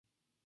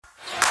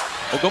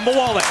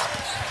Ogunbowale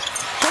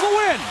for the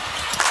win.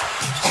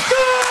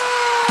 Good!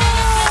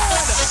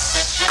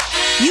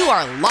 You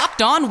are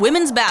Locked On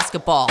Women's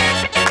Basketball,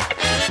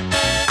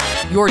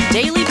 your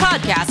daily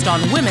podcast on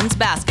women's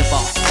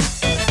basketball.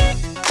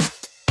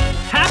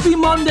 Happy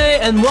Monday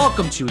and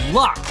welcome to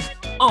Locked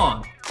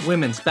On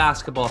Women's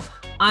Basketball.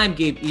 I'm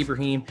Gabe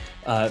Ibrahim,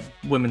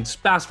 women's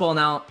basketball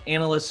now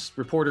analyst,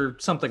 reporter,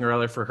 something or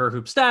other for Her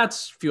Hoop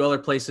Stats, a few other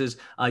places.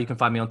 You can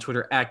find me on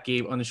Twitter at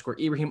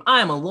Gabe_Ibrahim.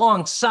 I am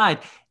alongside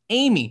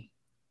Amy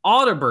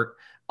Audibert,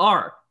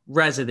 our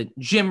resident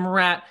gym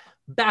rat,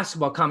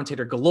 basketball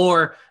commentator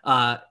galore.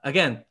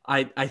 Again,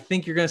 I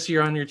think you're going to see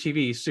her on your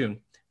TV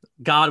soon,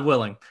 God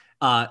willing.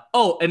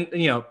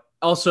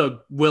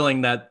 Also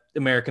willing that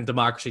American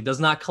democracy does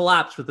not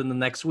collapse within the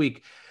next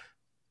week.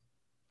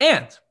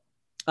 And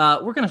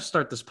we're going to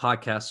start this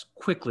podcast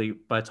quickly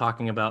by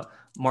talking about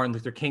Martin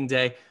Luther King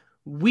Day.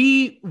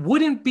 We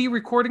wouldn't be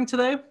recording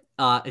today.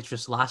 It's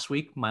just last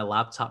week my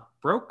laptop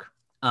broke.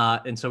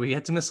 And so we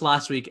had to miss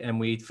last week, and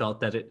we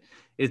felt that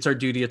it's our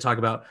duty to talk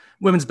about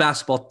women's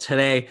basketball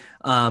today.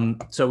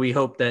 So we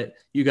hope that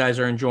you guys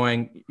are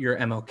enjoying your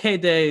MLK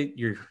Day.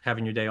 You're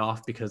having your day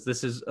off because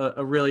this is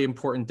a really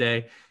important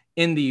day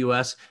in the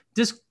U.S.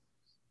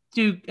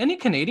 Do any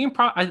Canadian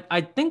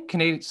I think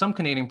some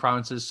Canadian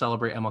provinces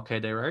celebrate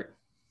MLK Day, right?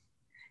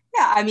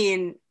 Yeah, I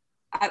mean,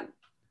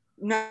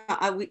 we're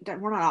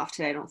not off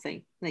today, I don't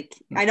think.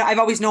 I know I've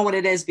always known what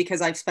it is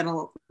because I've spent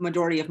a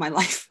majority of my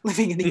life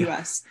living in the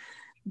U.S.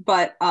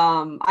 But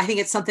I think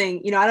it's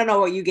something, I don't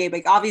know what you gave.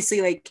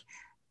 Obviously,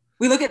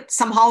 we look at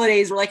some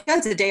holidays, we're like,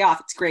 that's a day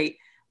off. It's great.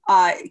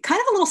 Kind of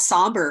a little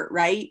somber,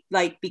 right?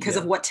 Because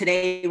of what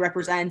today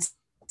represents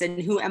and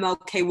who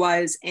MLK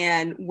was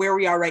and where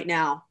we are right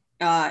now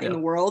in the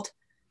world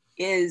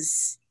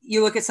is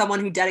you look at someone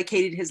who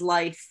dedicated his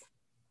life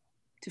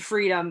to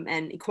freedom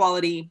and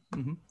equality.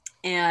 Mm-hmm.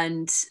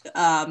 And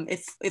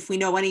if we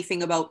know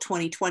anything about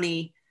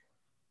 2020,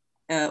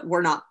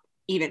 we're not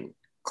even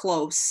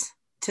close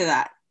to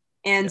that.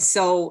 And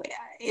so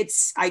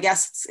I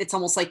guess it's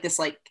almost like this,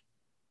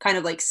 kind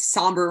of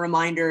somber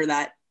reminder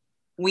that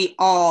we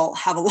all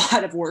have a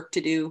lot of work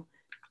to do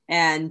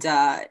and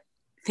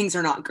things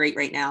are not great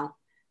right now.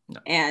 No.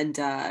 And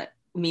I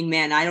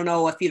don't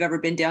know if you've ever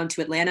been down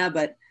to Atlanta,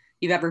 but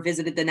you've ever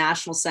visited the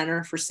National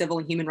Center for Civil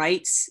and Human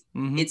Rights.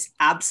 Mm-hmm. It's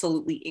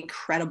absolutely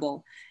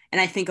incredible.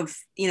 And I think of,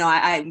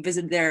 I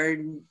visited there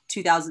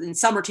in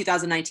summer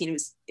 2019.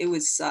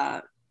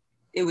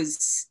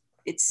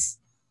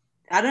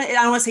 I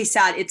don't want to say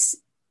sad.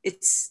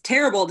 It's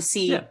terrible to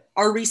see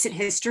our recent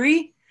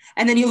history.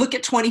 And then you look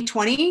at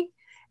 2020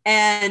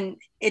 and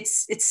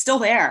it's still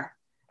there.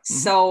 Mm-hmm.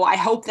 So I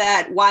hope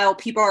that while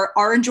people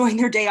are enjoying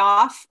their day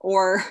off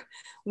or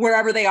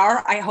wherever they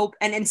are, I hope,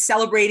 and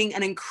celebrating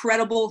an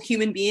incredible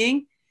human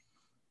being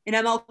in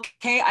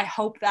MLK, I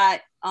hope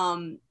that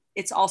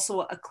it's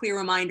also a clear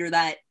reminder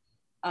that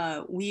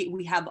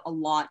we have a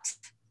lot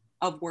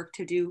of work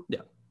to do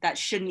that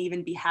shouldn't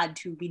even had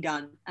to be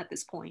done at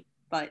this point.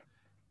 But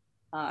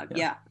I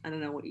don't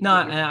know what your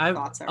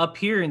thoughts are. Up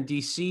here in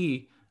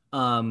DC,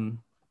 I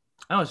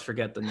always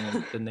forget the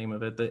name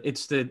of it.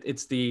 It's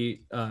the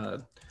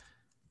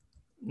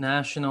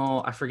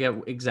National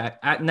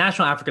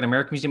African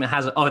American Museum. It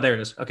has there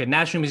it is. Okay,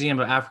 National Museum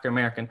of African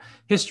American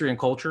History and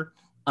Culture.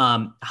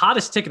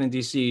 Hottest ticket in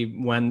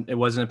DC when it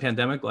wasn't a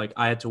pandemic.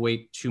 I had to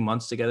wait 2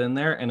 months to get in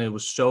there, and it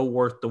was so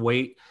worth the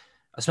wait.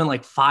 I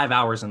spent 5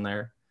 hours in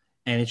there,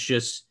 and it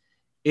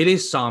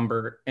is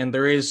somber, and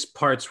there is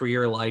parts where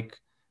you're like,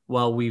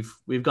 well, we've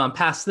gone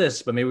past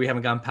this, but maybe we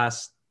haven't gone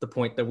past the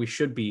point that we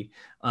should be.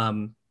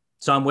 So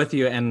I'm with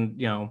you, and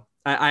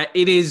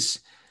it is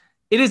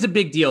a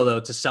big deal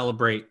though to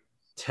celebrate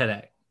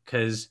today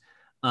because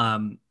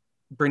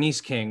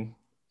Bernice King,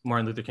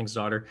 Martin Luther King's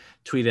daughter,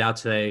 tweeted out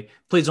today,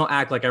 "Please don't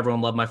act like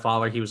everyone loved my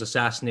father. He was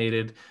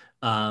assassinated.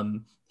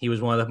 He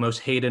was one of the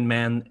most hated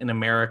men in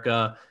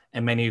America,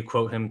 and many who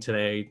quote him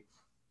today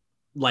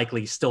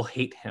likely still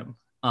hate him,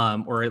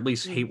 or at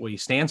least hate what he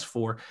stands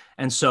for."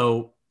 And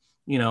so,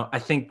 I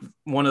think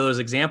one of those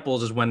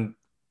examples is when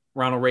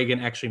Ronald Reagan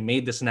actually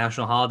made this a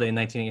national holiday in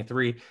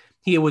 1983.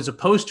 He was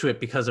opposed to it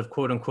because of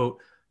quote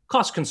unquote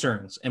cost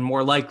concerns, and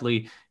more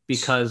likely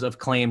because of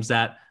claims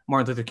that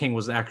Martin Luther King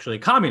was actually a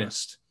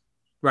communist,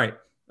 right?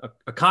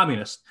 A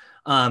communist.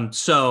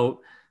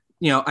 So,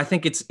 I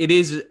think it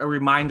is a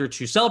reminder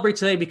to celebrate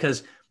today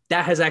because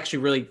that has actually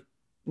really,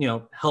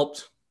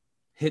 helped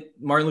hit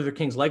Martin Luther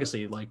King's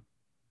legacy.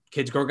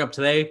 Kids growing up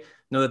today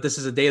know that this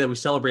is a day that we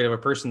celebrate of a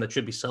person that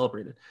should be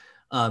celebrated.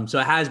 So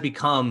it has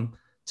become,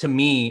 to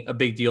me, a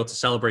big deal to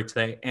celebrate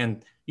today,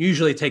 and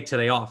usually take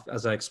today off.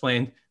 As I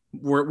explained,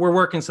 we're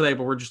working today,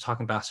 but we're just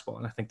talking basketball.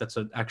 And I think that's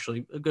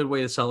actually a good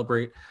way to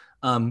celebrate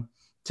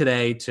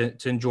today,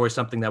 to enjoy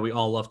something that we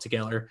all love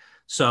together.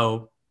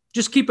 So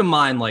just keep in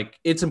mind,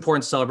 it's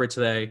important to celebrate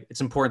today.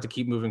 It's important to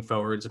keep moving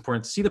forward. It's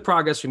important to see the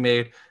progress we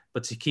made,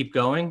 but to keep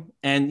going.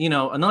 And,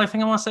 another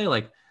thing I want to say,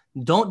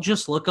 don't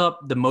just look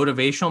up the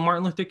motivational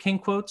Martin Luther King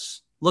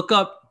quotes. Look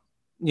up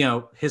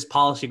his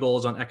policy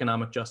goals on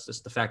economic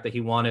justice, the fact that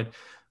he wanted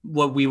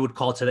what we would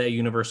call today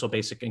universal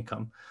basic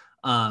income.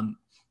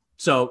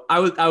 So I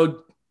would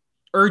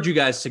urge you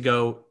guys to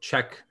go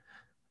check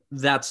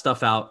that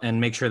stuff out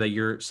and make sure that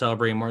you're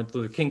celebrating Martin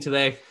Luther King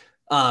today.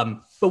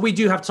 But we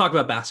do have to talk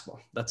about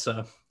basketball. That's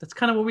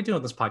kind of what we do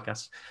on this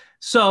podcast.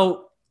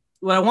 So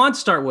what I want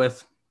to start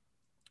with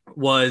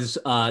was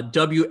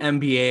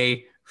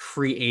WNBA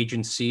free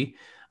agency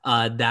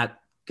that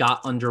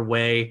got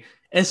underway.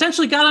 It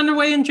essentially got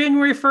underway on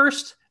January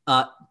 1st.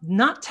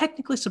 Not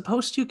technically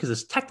supposed to, because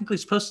it's technically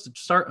supposed to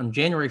start on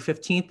January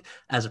 15th.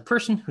 As a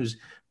person who's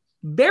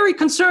very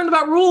concerned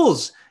about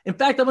rules. In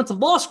fact, I went to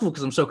law school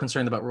because I'm so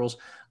concerned about rules.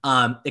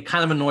 It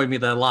kind of annoyed me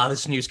that a lot of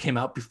this news came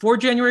out before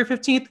January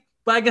 15th,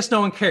 but I guess no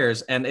one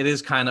cares. And it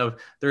is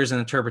there is an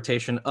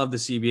interpretation of the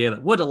CBA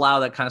that would allow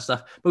that kind of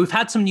stuff. But we've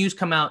had some news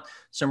come out,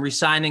 some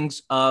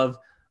re-signings of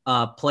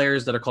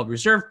players that are called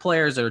reserve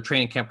players that are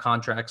training camp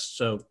contracts.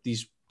 So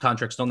these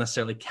contracts don't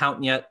necessarily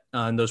count yet.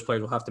 And those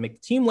players will have to make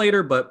the team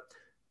later, but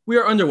we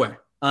are underway.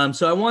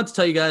 So I want to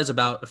tell you guys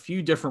about a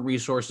few different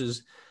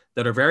resources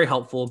that are very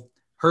helpful.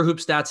 Her Hoop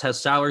Stats has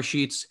salary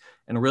sheets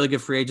and a really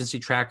good free agency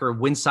tracker.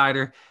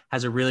 Winsider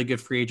has a really good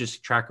free agency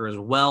tracker as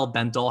well.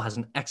 Ben Dull has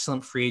an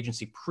excellent free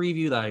agency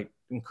preview that I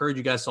encourage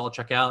you guys to all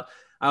check out.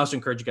 I also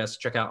encourage you guys to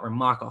check out our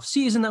mock-off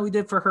season that we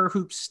did for Her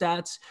Hoop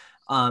Stats,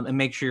 and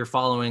make sure you're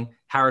following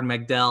Howard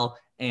Megdal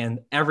and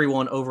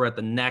everyone over at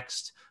the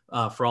Next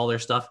for all their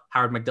stuff.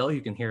 Howard Megdal,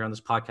 you can hear on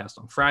this podcast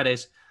on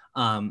Fridays.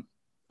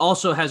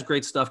 Also has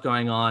great stuff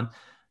going on.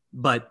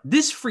 But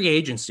this free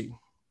agency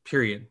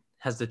period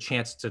has the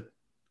chance to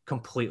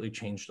completely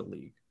change the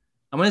league.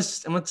 I'm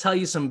gonna tell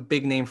you some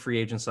big name free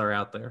agents that are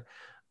out there.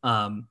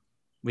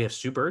 We have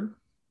Sue Bird.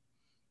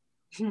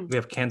 We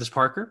have Candace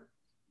Parker.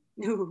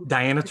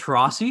 Diana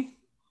Taurasi.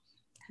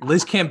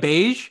 Liz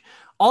Cambage.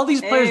 All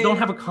these players don't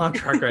have a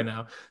contract right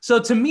now. So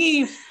to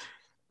me,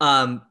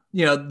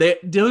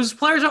 those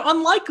players are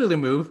unlikely to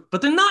move,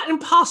 but they're not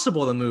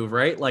impossible to move,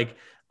 right? Like,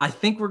 I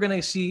think we're going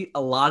to see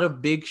a lot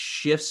of big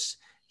shifts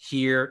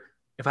here.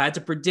 If I had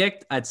to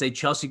predict, I'd say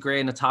Chelsea Gray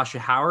and Natasha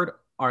Howard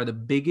are the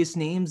biggest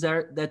names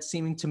that's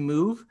seeming to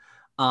move.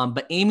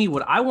 But Amy,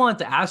 what I wanted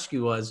to ask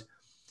you was,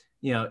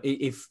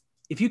 if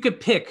you could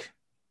pick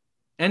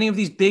any of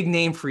these big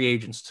name free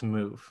agents to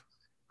move,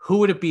 who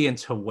would it be and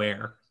to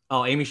where?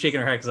 Oh, Amy's shaking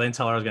her head because I didn't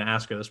tell her I was going to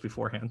ask her this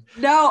beforehand.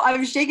 No,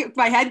 I'm shaking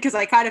my head because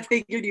I kind of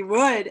figured you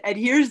would. And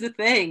here's the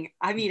thing.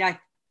 I mean, I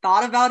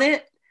thought about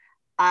it.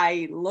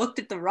 I looked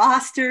at the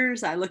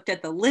rosters. I looked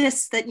at the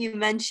lists that you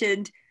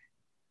mentioned.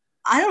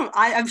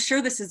 I'm sure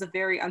this is a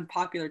very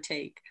unpopular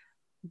take,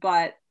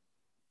 but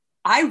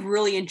I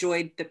really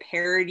enjoyed the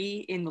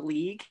parity in the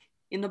league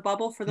in the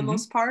bubble for the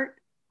most part.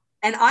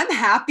 And I'm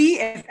happy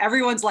if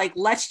everyone's like,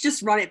 let's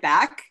just run it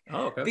back.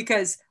 Oh, okay.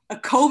 Because a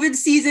COVID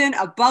season,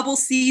 a bubble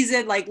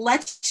season, like,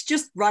 let's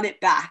just run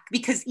it back.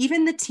 Because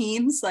even the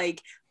teams,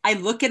 like, I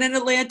look at an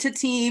Atlanta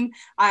team,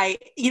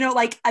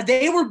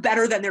 they were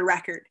better than their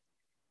record.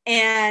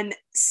 And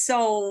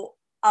so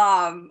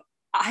I'm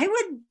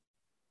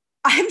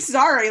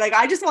sorry. Like,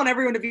 I just want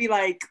everyone to be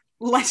like,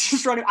 let's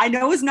just run it. I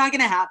know it's not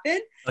going to happen.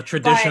 A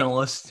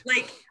traditionalist. But,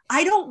 like,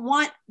 I don't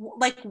want,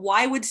 like,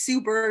 why would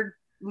Sue Bird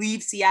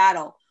leave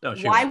Seattle? No,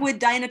 why would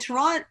Diana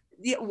Taurasi?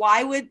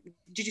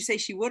 Did you say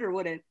she would or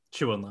wouldn't?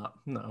 She will not.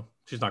 No,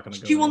 she's not going to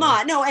go. She will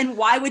not. No. And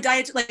why would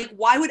Diana,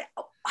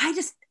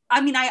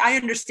 I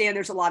understand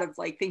there's a lot of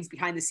like things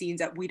behind the scenes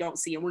that we don't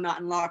see, and we're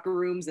not in locker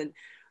rooms and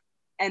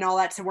all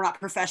that. So we're not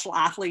professional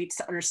athletes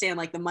to understand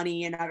like the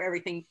money and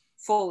everything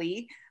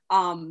fully.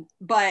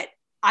 But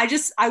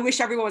I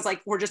wish everyone was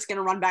like, we're just going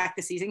to run back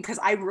the season, because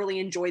I really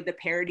enjoyed the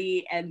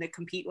parity and the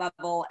compete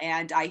level.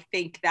 And I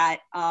think that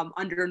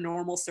under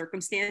normal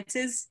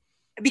circumstances,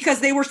 because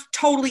they were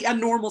totally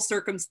abnormal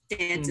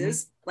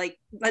circumstances, like,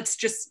 let's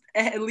just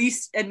at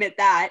least admit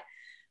that,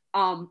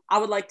 I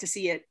would like to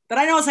see it. But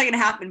I know it's not going to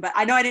happen. But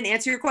I know I didn't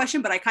answer your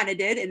question, but I kind of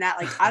did. In that,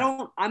 like,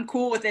 I'm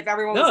cool with if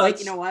everyone was like,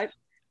 you know what,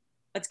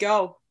 let's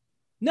go.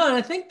 No, and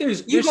I think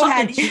there's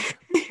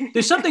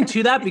something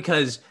to that,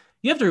 because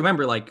you have to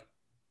remember, like,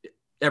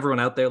 everyone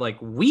out there, like,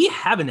 we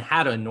haven't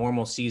had a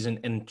normal season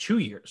in 2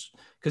 years,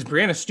 because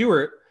Brianna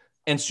Stewart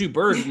and Sue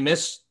Bird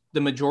missed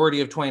the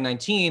majority of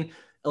 2019.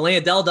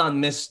 Elena Deldon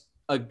missed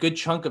a good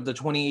chunk of the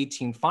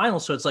 2018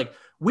 finals. So it's like,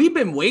 we've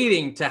been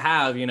waiting to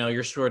have,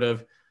 your sort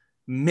of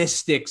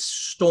Mystics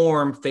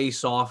Storm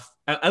face off.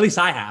 At least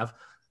I have.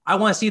 I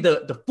want to see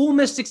the full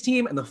Mystics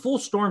team and the full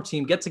Storm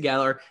team get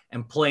together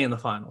and play in the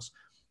finals.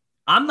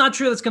 I'm not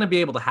sure that's going to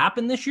be able to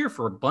happen this year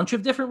for a bunch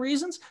of different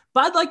reasons,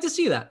 but I'd like to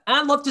see that.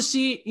 I'd love to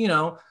see,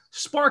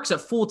 Sparks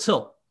at full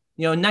tilt.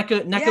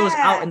 NECA was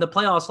out in the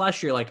playoffs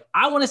last year. Like,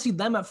 I want to see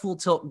them at full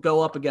tilt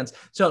go up against.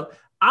 So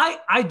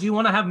I do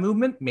want to have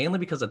movement, mainly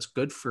because that's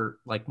good for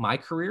like my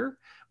career,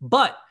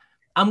 but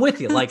I'm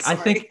with you. Like, I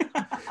think,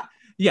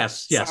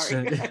 yes.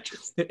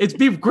 It'd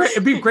be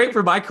great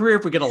for my career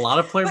if we get a lot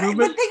of player movement.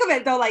 But think of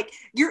it though, like,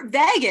 you're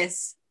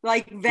Vegas.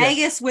 Like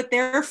Vegas with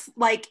their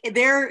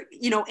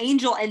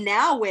Angel, and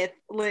now with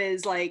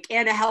Liz, like,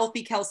 and a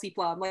healthy Kelsey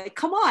Plum. Like,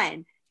 come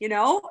on, You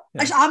know,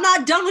 Yeah. I'm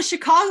not done with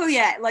Chicago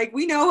yet. Like,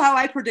 we know how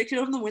I predicted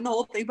them to win the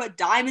whole thing, but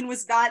Diamond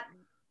was not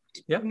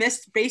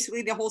missed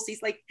basically the whole season.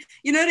 Like,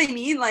 you know what I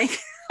mean? Like,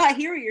 I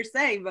hear what you're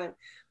saying, but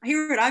I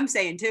hear what I'm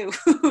saying too.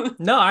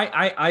 No,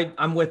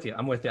 I'm with you.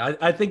 I'm with you.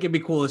 I think it'd be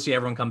cool to see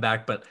everyone come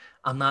back, but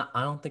I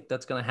don't think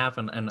that's going to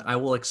happen. And I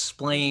will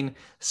explain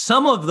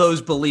some of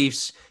those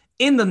beliefs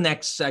in the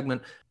next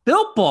segment.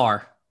 Built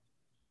Bar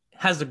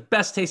has the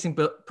best tasting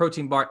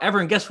protein bar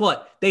ever. And guess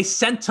what? They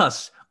sent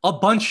us a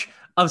bunch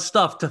of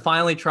stuff to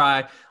finally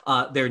try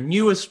their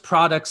newest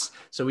products,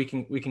 so we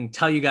can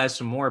tell you guys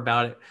some more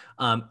about it.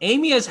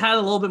 Amy has had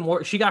a little bit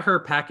more. She got her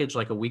package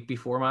like a week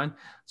before mine,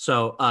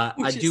 so I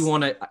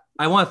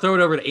want to throw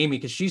it over to Amy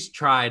because she's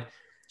tried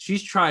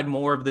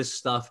more of this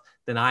stuff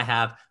than I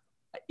have.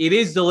 It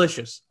is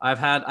delicious. I've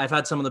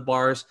had some of the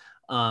bars.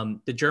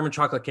 The German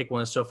chocolate cake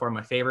one is so far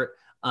my favorite.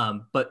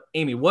 But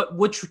Amy,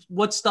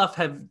 what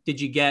stuff did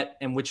you get,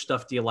 and which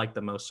stuff do you like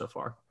the most so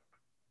far?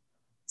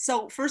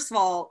 So first of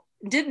all,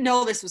 didn't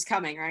know this was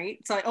coming,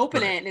 right? So I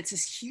open it and it's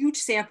this huge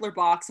sampler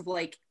box of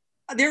like,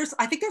 I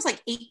think there's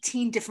like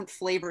 18 different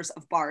flavors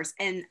of bars.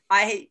 And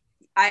I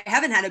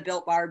haven't had a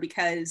Built Bar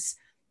because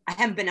I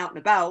haven't been out and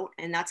about,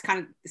 and that's kind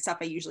of the stuff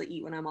I usually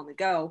eat when I'm on the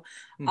go.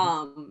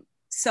 Mm-hmm.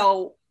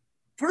 So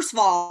first of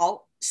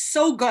all,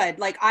 so good.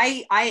 Like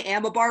I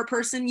am a bar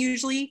person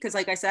usually, because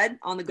like I said,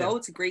 on the go,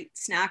 it's a great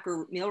snack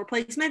or meal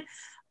replacement.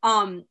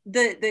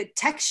 The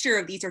texture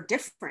of these are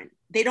different.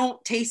 They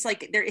don't taste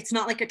like it's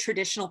not like a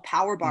traditional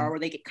power bar where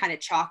they get kind of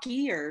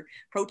chalky or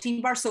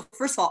protein bar. So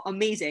first of all,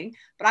 amazing,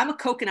 but I'm a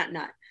coconut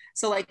nut.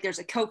 So like there's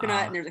a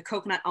coconut and there's a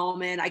coconut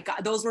almond.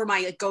 Those were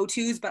my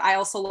go-tos, but I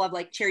also love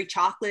like cherry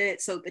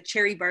chocolate. So the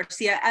cherry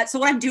barcia. So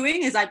what I'm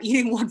doing is I'm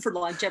eating one for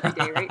lunch every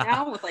day right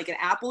now with like an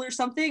apple or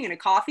something and a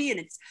coffee,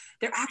 and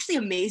they're actually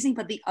amazing.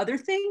 But the other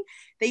thing,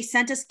 they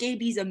sent us, Gabe,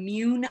 these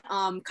immune,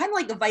 kind of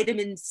like a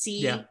vitamin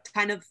C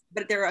kind of,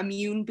 but they're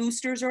immune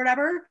boosters or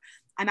whatever.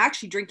 I'm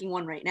actually drinking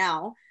one right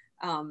now.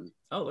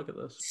 Oh, look at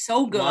this.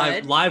 So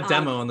good. Live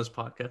demo on this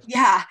podcast.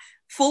 Yeah.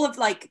 Full of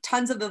like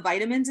tons of the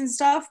vitamins and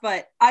stuff,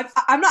 but I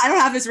don't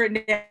have this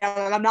written down,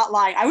 and I'm not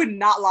lying. I would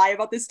not lie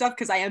about this stuff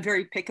because I am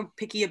very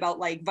picky about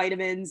like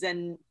vitamins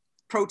and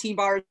protein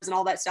bars and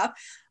all that stuff.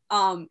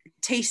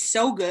 Tastes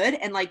so good.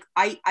 And like,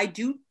 I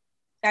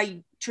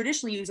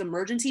traditionally use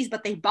Emergencies,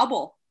 but they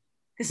bubble.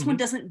 This one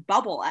doesn't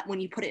bubble when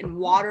you put it in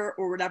water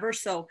or whatever.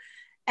 So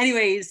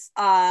anyways,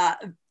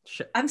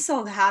 I'm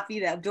so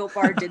happy that Built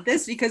Bar did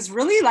this because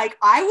really, like,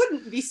 I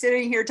wouldn't be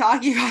sitting here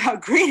talking about how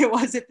great it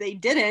was if they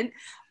didn't.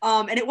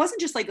 And it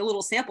wasn't just like a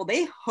little sample.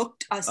 They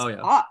hooked us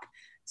up.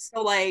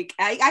 So like,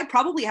 I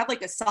probably have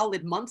like a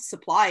solid month's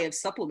supply of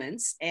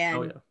supplements,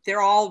 and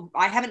they're all,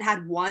 I haven't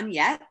had one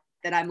yet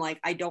that I'm like,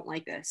 I don't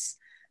like this.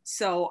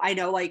 So I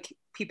know like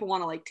people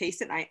want to like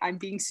taste it. And I'm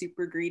being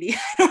super greedy.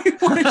 I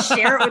don't want to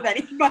share it with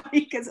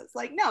anybody because it's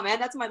like, no, man,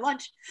 that's my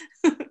lunch.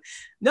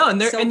 No.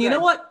 And you know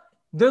what?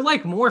 They're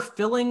like more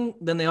filling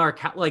than they are.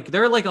 Like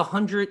they're like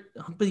 100,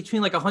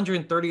 between like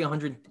 130,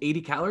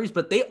 180 calories,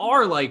 but they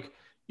are like,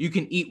 you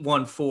can eat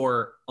one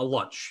for a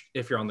lunch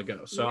if you're on the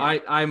go. So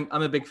I'm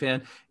a big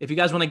fan. If you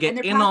guys want to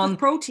get in on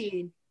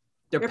protein,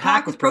 they're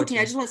packed with protein.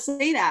 I just want to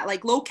say that,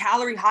 like, low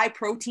calorie, high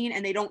protein,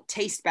 and they don't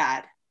taste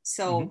bad.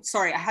 So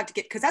sorry, I have to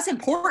get, because that's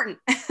important.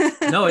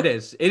 No, it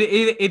is.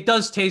 It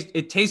does taste.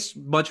 It tastes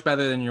much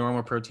better than your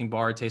normal protein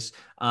bar. It tastes.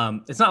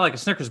 It's not like a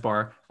Snickers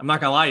bar. I'm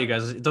not gonna lie to you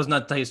guys. It does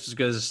not taste as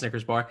good as a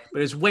Snickers bar,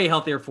 but it's way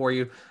healthier for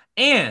you.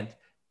 And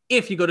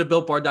if you go to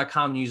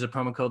BuiltBar.com and use the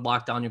promo code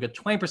Locked On, you'll get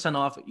 20%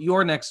 off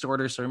your next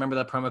order. So remember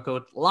that promo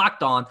code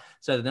Locked On,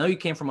 so they know you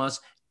came from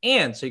us,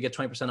 and so you get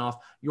 20% off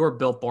your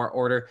Built Bar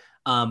order.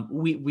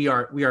 We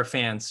are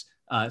fans.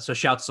 So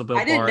shouts to Built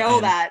Bar. I didn't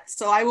know that,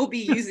 so I will be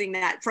using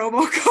that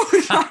promo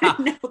code. I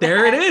didn't know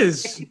There it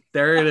is.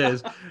 There it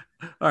is.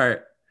 All right.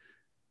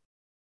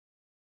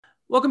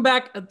 Welcome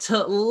back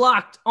to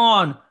Locked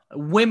On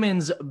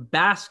Women's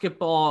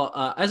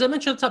Basketball. As I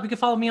mentioned at the top, you can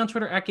follow me on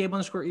Twitter at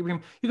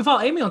Gabe_Ibrahim. You can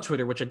follow Amy on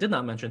Twitter, which I did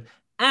not mention,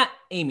 at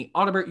Amy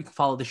Audibert. You can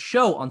follow the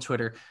show on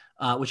Twitter,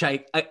 which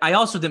I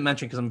also didn't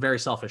mention because I'm very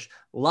selfish.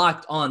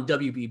 Locked On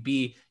WBB.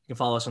 You can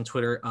follow us on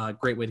Twitter.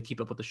 Great way to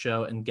keep up with the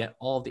show and get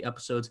all of the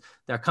episodes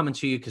that are coming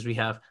to you, because we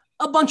have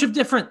a bunch of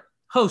different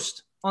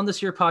hosts on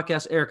this year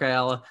podcast. Eric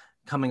Ayala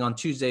coming on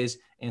Tuesdays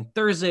and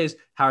Thursdays.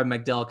 Howard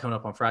McDowell coming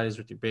up on Fridays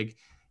with your big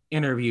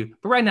interview.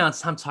 But right now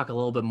it's time to talk a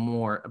little bit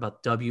more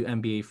about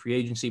WNBA free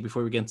agency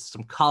before we get into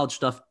some college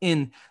stuff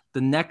in the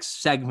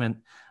next segment.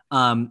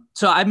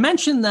 So I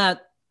mentioned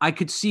that I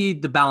could see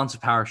the balance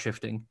of power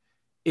shifting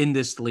in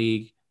this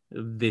league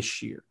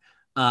this year.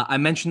 I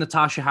mentioned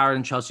Natasha Howard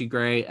and Chelsea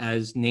Gray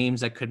as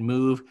names that could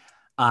move.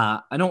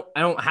 I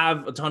don't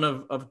have a ton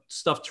of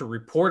stuff to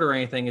report or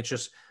anything. It's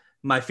just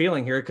my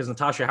feeling here, because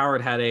Natasha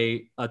Howard had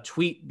a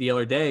tweet the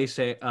other day,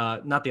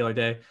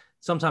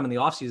 sometime in the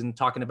offseason,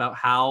 talking about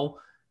how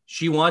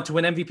she wanted to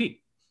win MVP.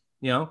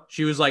 You know,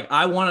 she was like,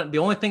 the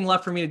only thing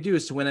left for me to do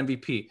is to win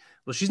MVP.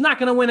 Well, she's not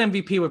going to win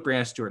MVP with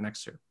Breanna Stewart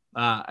next year.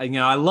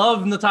 I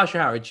love Natasha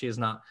Howard. She is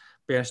not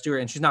Breanna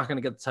Stewart, and she's not going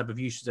to get the type of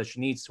usage that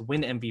she needs to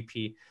win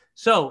MVP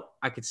So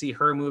I could see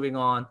her moving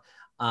on.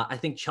 I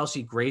think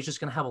Chelsea Gray is just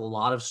going to have a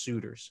lot of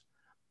suitors.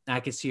 And I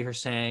could see her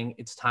saying,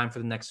 it's time for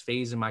the next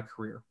phase in my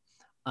career.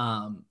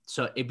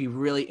 So it'd be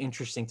really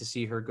interesting to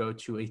see her go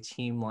to a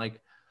team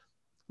like,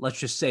 let's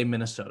just say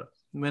Minnesota.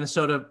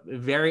 Minnesota,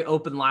 very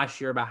open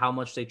last year about how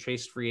much they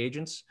chased free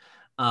agents.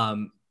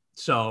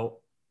 So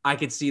I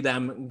could see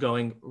them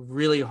going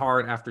really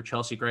hard after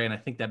Chelsea Gray, and I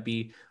think that'd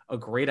be a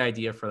great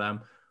idea for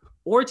them.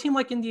 Or a team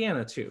like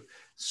Indiana too.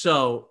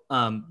 So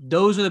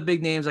those are the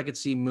big names I could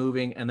see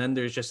moving. And then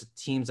there's just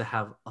teams that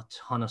have a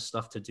ton of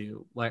stuff to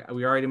do. Like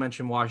we already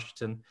mentioned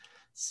Washington.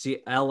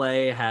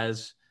 LA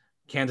has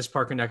Candace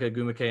Parker, Nneka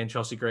Ogwumike, and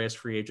Chelsea Gray as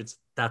free agents.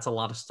 That's a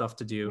lot of stuff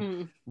to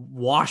do.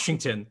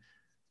 Washington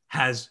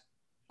has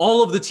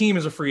all of the team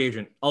as a free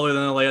agent, other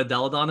than Alea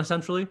Deladon,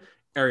 essentially.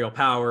 Ariel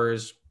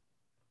Powers,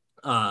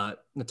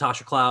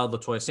 Natasha Cloud,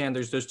 LaToya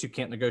Sanders. Those two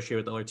can't negotiate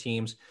with other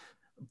teams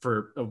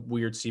for a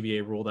weird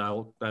CBA rule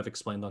that I've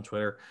explained on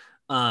Twitter.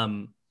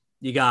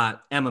 You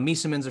got Emma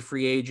Miesemans a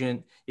free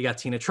agent. You got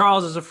Tina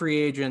Charles as a free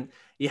agent.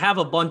 You have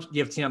a bunch.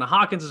 You have Tiana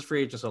Hawkins as a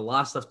free agent. So a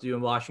lot of stuff to do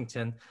in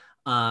Washington.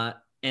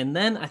 And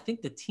then I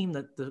think the team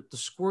that the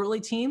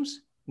squirrely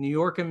teams, New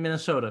York and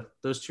Minnesota,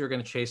 those two are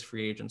going to chase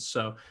free agents.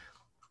 So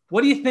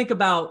what do you think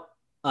about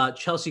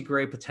Chelsea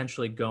Gray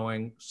potentially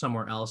going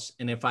somewhere else?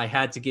 And if I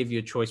had to give you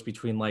a choice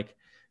between like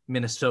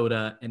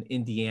Minnesota and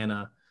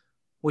Indiana,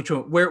 which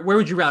one, where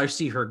would you rather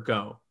see her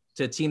go?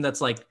 To a team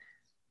that's like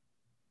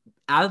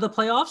out of the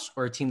playoffs,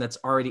 or a team that's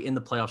already in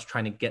the playoffs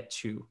trying to get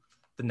to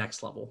the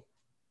next level?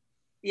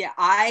 Yeah,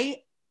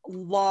 I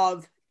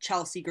love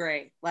Chelsea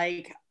Gray.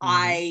 Like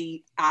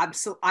I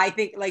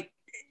think like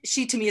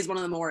she to me is one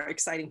of the more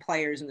exciting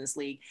players in this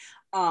league.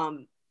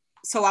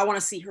 So I want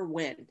to see her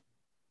win.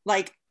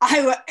 Like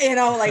I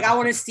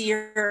want to see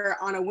her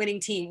on a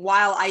winning team.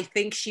 While I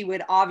think she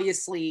would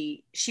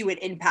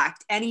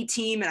impact any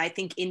team. And I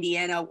think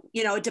Indiana,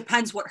 it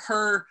depends what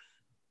her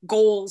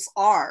goals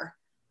are.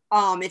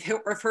 If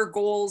her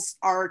goals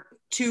are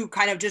to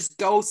kind of just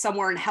go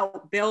somewhere and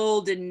help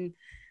build and,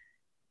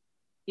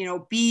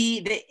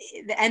 be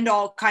the end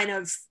all kind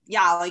of,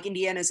 like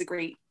Indiana is a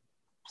great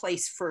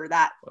place for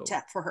that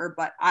for her.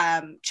 But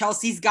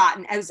Chelsea's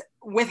gotten, as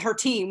with her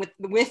team,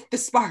 with the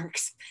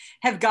Sparks,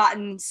 have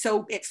gotten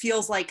so it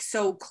feels like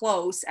so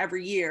close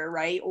every year,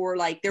 right? Or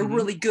like they're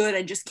really good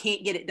and just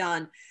can't get it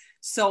done.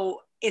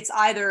 So it's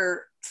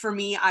either, for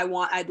me,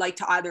 I'd like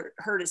to either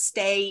her to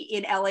stay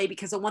in LA,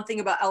 because the one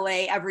thing about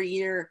LA every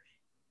year,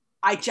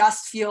 I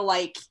just feel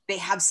like they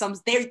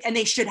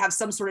should have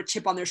some sort of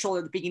chip on their shoulder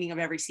at the beginning of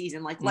every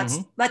season. Like,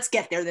 let's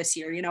get there this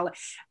year,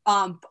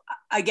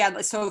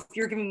 again. So if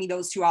you're giving me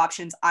those two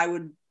options, I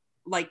would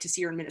like to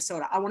see her in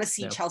Minnesota. I want to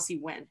see Chelsea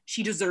win.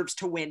 She deserves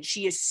to win.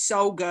 She is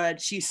so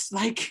good. She's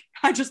like,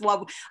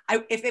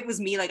 if it was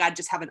me, like I'd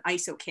just have an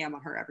ISO cam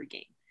on her every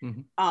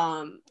game.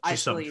 I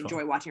just really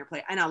enjoy watching her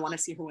play, and I want to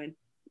see her win.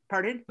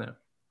 Pardon? No.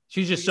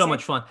 She's just so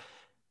much fun.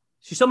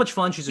 She's so much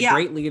fun. She's a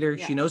great leader.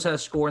 Yeah. She knows how to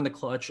score in the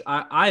clutch.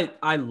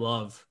 I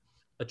love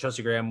a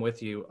Chelsea Gray. I'm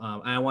with you.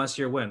 And I want to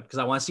see her win because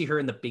I want to see her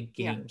in the big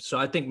games. Yeah. So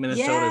I think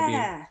Minnesota would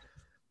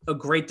be a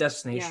great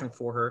destination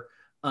for her.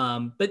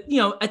 But,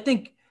 I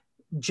think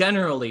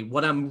generally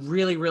what I'm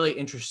really, really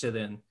interested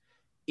in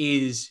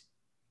is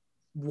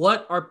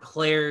what are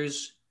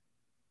players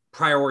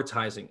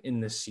prioritizing in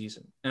this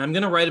season. And I'm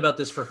going to write about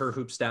this for Her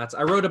Hoop Stats.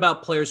 I wrote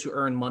about players who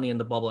earn money in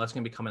the bubble. That's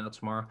going to be coming out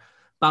tomorrow.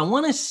 But I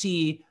want to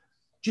see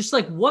just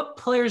like what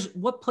players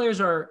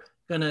are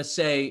going to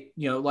say,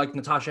 like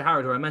Natasha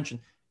Howard, who I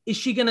mentioned, is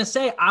she going to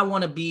say, I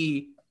want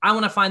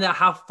to find out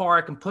how far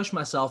I can push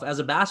myself as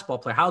a basketball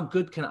player. How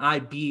good can I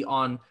be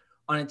on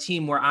a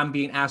team where I'm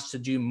being asked to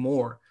do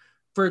more?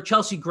 For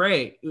Chelsea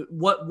Gray,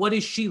 what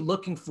is she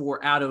looking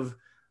for out of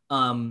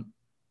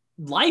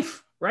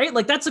life, right?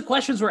 Like that's the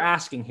questions we're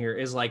asking here,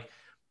 is like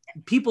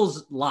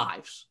people's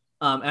lives.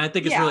 And I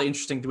think it's really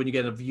interesting when you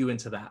get a view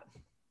into that.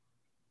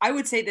 I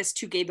would say this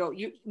too, Gabriel.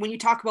 When you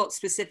talk about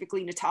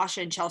specifically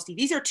Natasha and Chelsea,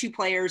 these are two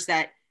players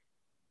that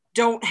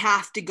don't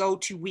have to go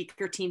to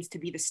weaker teams to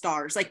be the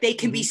stars. Like they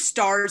can be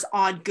stars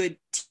on good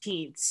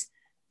teams.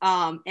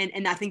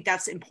 And I think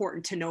that's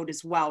important to note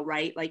as well,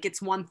 right? Like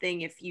it's one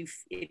thing if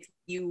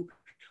you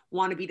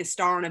want to be the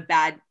star on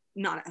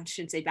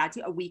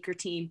a weaker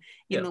team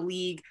in the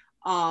league.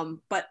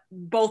 But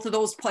both of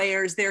those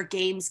players, their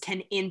games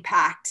can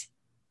impact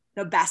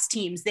the best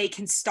teams. They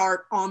can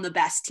start on the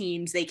best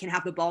teams. They can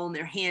have the ball in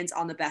their hands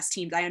on the best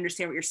teams. I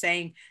understand what you're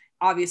saying.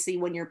 Obviously,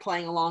 when you're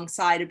playing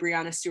alongside a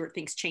Breanna Stewart,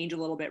 things change a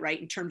little bit,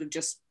 right? In terms of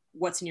just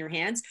what's in your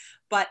hands.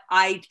 But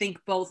I think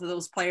both of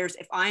those players,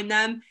 if I'm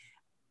them,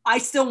 I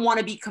still want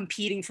to be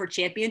competing for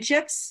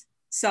championships.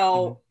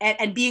 So,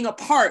 and being a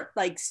part,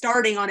 like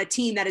starting on a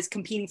team that is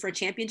competing for a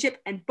championship.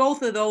 And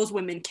both of those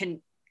women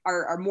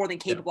are more than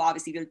capable.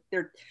 Obviously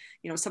they're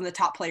some of the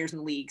top players in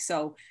the league.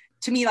 So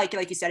to me, like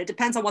you said, it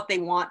depends on what they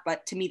want,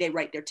 but to me, they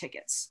write their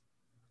tickets.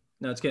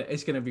 No,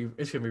 it's gonna be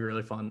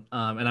really fun.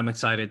 And I'm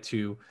excited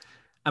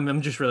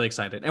I'm just really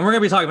excited. And we're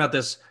gonna be talking about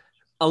this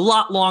a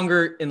lot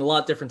longer in a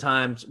lot different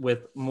times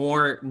with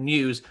more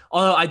news.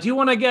 Although I do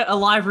want to get a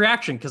live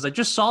reaction because I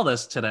just saw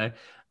this today.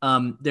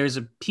 There's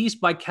a piece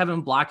by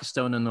Kevin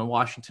Blackstone in the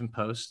Washington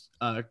Post.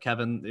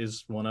 Kevin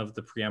is one of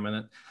the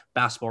preeminent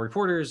basketball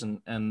reporters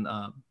and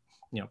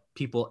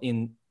people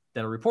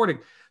that are reporting.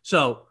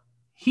 So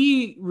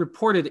he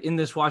reported in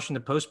this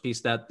Washington Post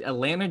piece that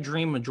Atlanta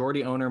Dream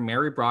majority owner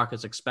Mary Brock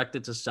is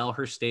expected to sell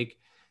her stake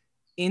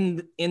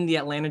in the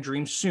Atlanta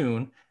Dream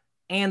soon,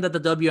 and that the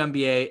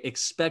WNBA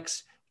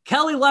expects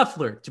Kelly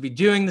Loeffler to be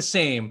doing the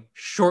same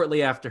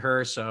shortly after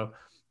her. So,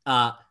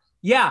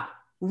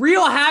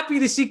 real happy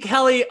to see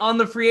Kelly on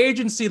the free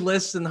agency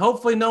list, and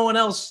hopefully no one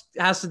else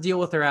has to deal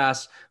with her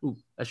ass. Ooh,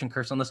 I shouldn't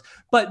curse on this,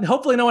 but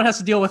hopefully no one has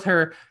to deal with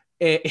her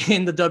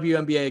in the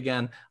WNBA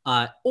again,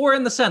 or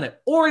in the Senate,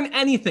 or in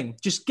anything.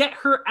 Just get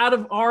her out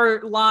of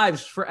our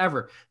lives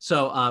forever.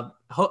 So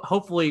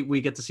hopefully we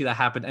get to see that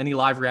happen. Any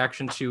live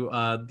reaction to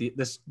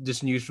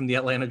this news from the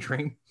Atlanta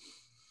Dream?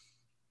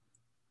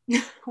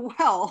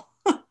 Well,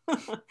 you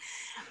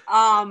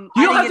don't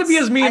have to be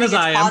as mean as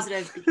I am.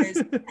 Positive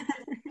because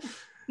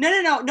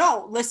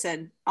no.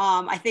 Listen,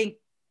 I think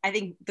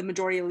the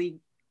majority of the league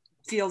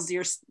feels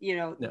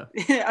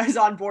is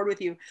on board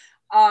with you.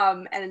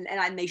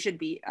 And they should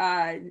be.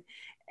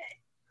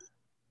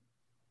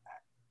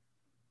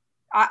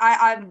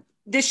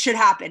 This should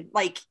happen.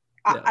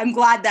 I'm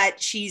glad that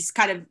she's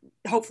kind of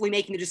hopefully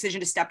making the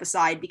decision to step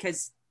aside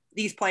because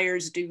these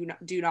players do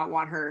not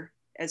want her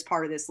as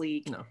part of this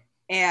league. No.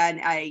 And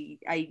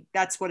I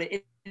that's what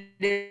it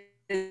is.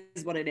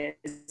 What it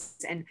is.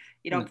 And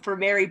for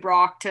Mary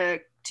Brock to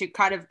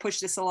kind of push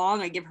this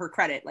along, I give her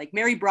credit. Like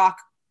Mary Brock,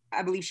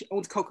 I believe she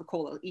owns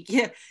Coca-Cola.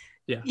 Yeah.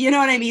 You know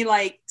what I mean?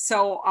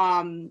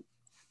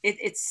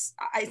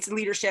 It's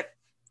leadership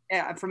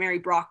for Mary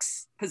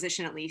Brock's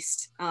position, at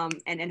least.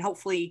 And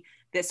hopefully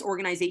this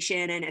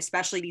organization, and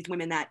especially these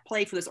women that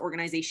play for this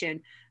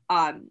organization,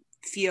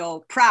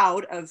 feel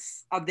proud of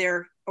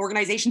their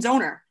organization's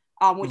owner,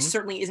 which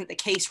certainly isn't the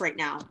case right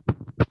now.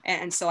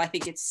 And so I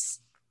think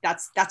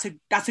that's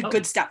a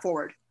good step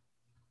forward.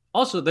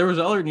 Also, there was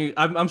other news.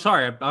 I'm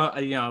sorry. We're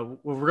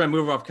going to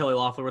move off Kelly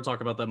Loeffler. We'll talk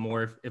about that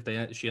more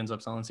if she ends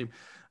up selling the team.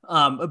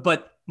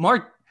 But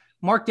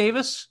Mark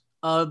Davis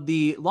of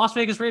the Las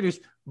Vegas Raiders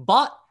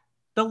bought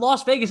the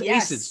Las Vegas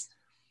Aces.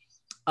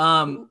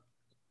 I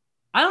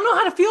don't know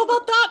how to feel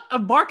about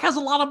that. Mark has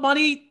a lot of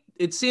money.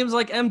 It seems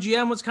like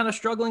MGM was kind of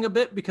struggling a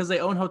bit because they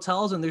own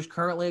hotels and there's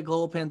currently a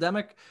global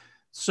pandemic.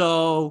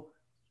 So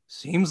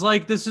seems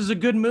like this is a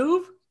good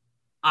move.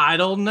 I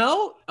don't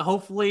know.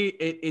 Hopefully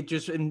it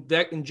just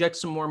injects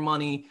some more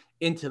money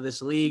into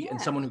this league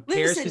and someone who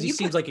cares, because he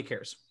seems like he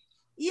cares.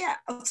 Yeah.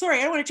 Oh, sorry,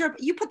 I don't want to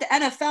interrupt. You put the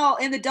NFL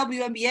and the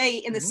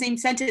WNBA in the same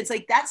sentence.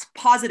 Like that's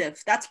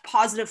positive. That's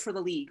positive for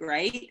the league,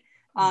 right?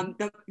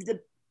 The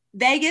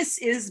Vegas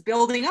is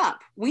building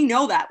up. We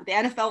know that the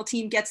NFL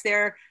team gets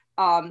there.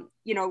 I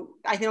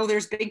know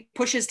there's big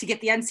pushes to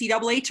get the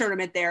NCAA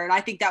tournament there. And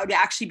I think that would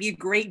actually be a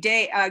great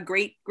day, a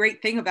great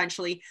thing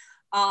eventually.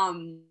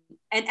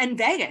 And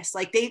Vegas,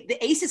 like the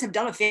Aces have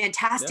done a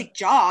fantastic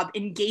job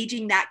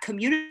engaging that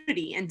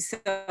community. And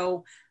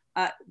so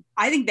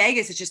I think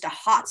Vegas is just a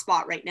hot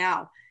spot right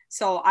now.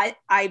 So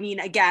I mean,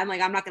 again,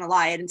 like, I'm not going to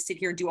lie. I didn't sit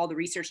here and do all the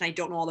research and I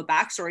don't know all the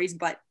backstories,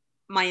 but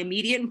my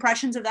immediate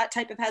impressions of that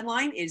type of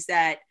headline is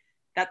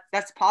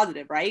that's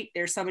positive, right?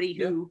 There's somebody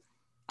who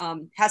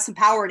has some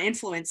power and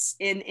influence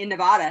in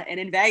Nevada and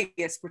in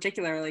Vegas,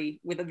 particularly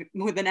with an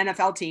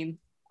NFL team,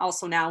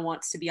 also now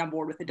wants to be on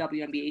board with the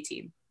WNBA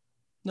team.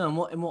 No,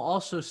 and we'll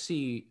also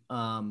see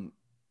the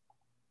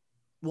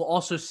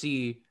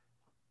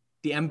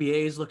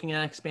NBA is looking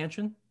at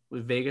expansion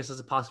with Vegas as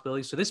a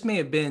possibility. So this may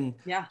have been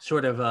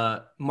sort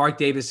of Mark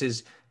Davis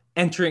is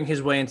entering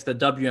his way into the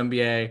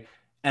WNBA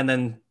and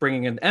then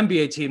bringing an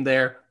NBA team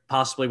there,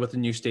 possibly with a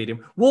new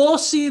stadium. We'll all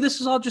see.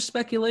 This is all just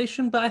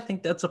speculation, but I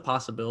think that's a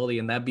possibility,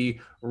 and that'd be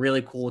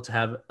really cool to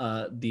have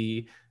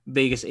the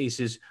Vegas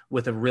Aces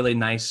with a really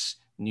nice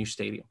new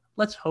stadium.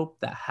 Let's hope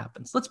that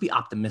happens. Let's be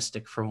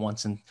optimistic for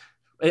once. And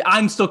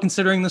I'm still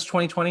considering this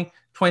 2020.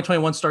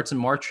 2021 starts in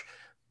March.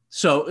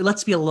 So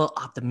let's be a little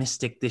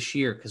optimistic this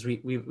year, because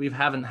we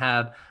haven't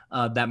had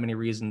that many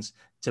reasons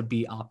to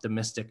be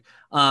optimistic.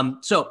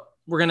 So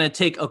we're going to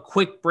take a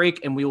quick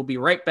break, and we will be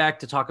right back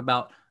to talk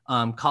about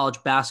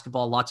college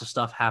basketball. Lots of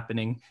stuff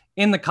happening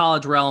in the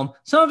college realm.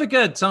 Some of it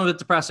good, some of it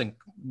depressing.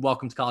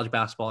 Welcome to college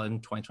basketball in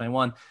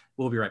 2021.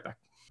 We'll be right back.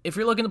 If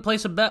you're looking to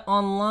place a bet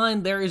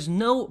online, there is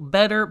no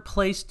better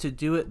place to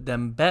do it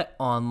than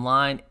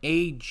BetOnline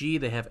AG.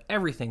 They have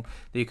everything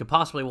that you could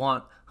possibly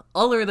want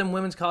other than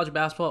women's college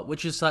basketball,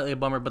 which is slightly a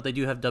bummer, but they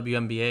do have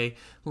WNBA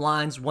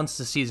lines once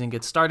the season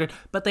gets started.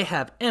 But they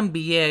have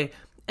NBA,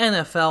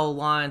 NFL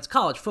lines,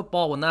 college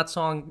football when that's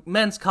on,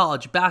 men's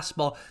college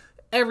basketball.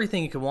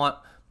 Everything you could want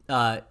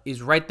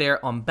is right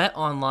there on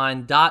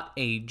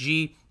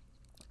betonline.ag.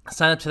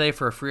 Sign up today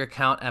for a free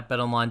account at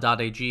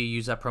betonline.ag.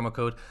 Use that promo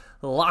code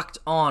Locked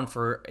On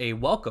for a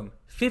welcome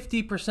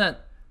 50%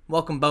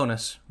 welcome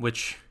bonus,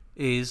 which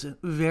is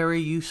very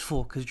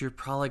useful because you're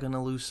probably going to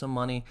lose some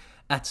money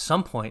at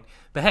some point.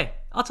 But hey,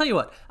 I'll tell you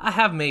what, I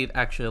have made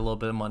actually a little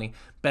bit of money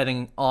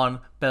betting on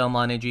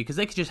BetOnline AG because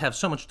they could just have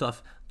so much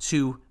stuff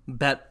to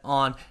bet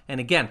on. And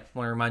again, I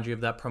want to remind you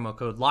of that promo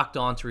code Locked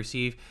On to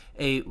receive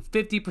a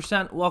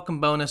 50% welcome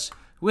bonus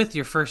with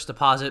your first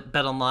deposit.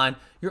 BetOnline,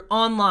 your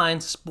online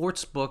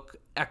sportsbook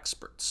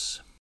experts.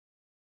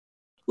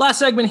 Last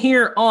segment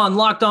here on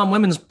Locked On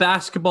Women's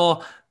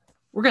Basketball.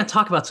 We're going to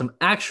talk about some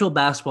actual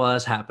basketball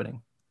that's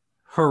happening.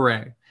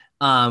 Hooray.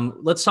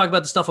 Let's talk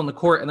about the stuff on the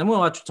court, and then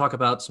we'll actually talk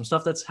about some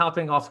stuff that's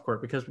happening off the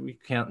court because we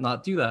can't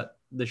not do that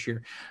this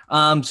year.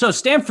 So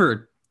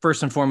Stanford,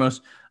 first and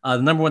foremost,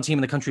 the number one team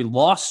in the country,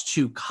 lost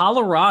to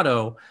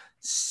Colorado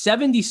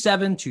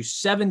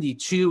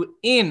 77-72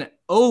 in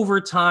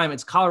overtime.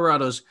 It's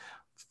Colorado's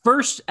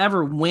first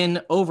ever win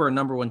over a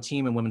number one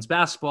team in women's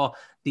basketball.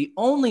 The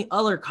only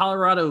other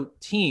Colorado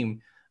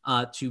team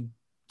to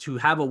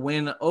have a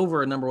win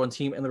over a number one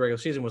team in the regular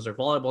season was their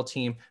volleyball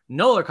team.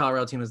 No other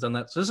Colorado team has done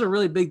that. So this is a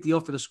really big deal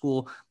for the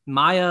school.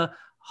 Maya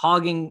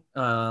Hollingshed.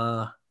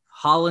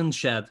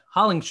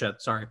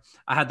 Sorry.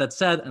 I had that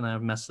said and I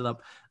messed it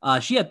up.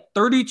 She had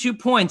 32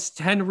 points,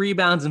 10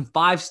 rebounds, and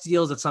 5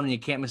 steals. That's something you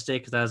can't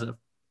mistake because that was an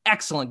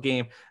excellent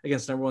game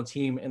against the number one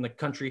team in the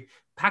country.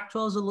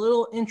 Pac-12 is a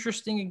little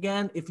interesting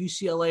again. If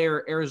UCLA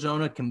or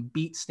Arizona can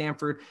beat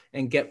Stanford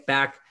and get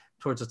back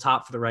towards the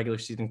top for the regular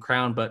season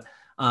crown. But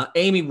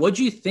Amy, what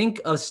do you think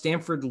of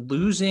Stanford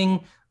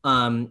losing?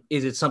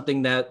 Is it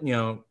something that,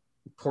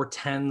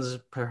 portends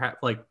perhaps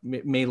like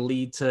may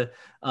lead to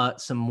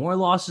some more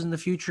losses in the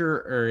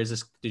future? Or is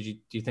this, do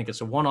you think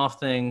it's a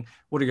one-off thing?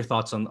 What are your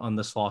thoughts on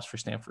this loss for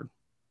Stanford?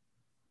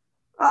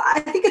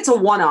 I think it's a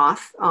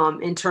one-off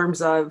in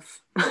terms of,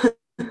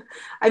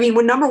 I mean,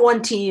 when number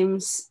one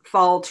teams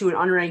fall to an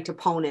unranked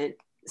opponent,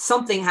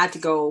 something had to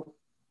go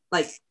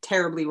like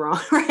terribly wrong,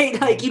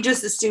 right? Like you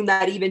just assume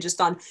that even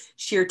just on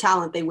sheer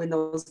talent, they win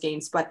those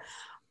games. But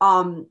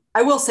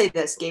I will say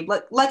this, Gabe,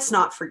 let's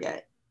not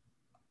forget,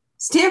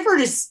 Stanford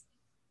is,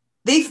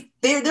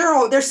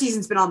 their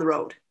season's been on the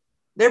road.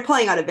 They're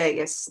playing out of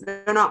Vegas.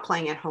 They're not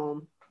playing at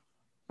home.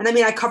 And I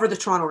mean, I cover the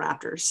Toronto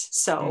Raptors.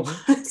 So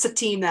it's a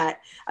team that,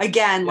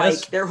 again,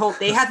 yes, like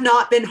they have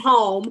not been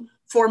home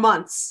for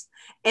months.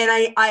 And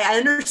I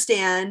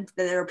understand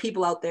that there are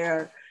people out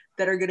there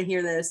that are going to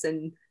hear this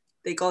and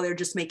they're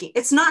just making,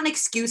 it's not an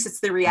excuse. It's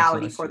the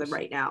reality for them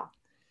right now.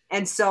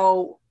 And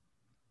so,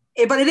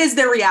 but it is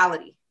their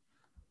reality.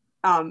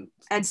 And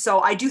so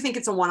I do think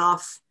it's a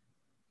one-off.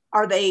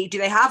 Do they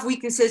have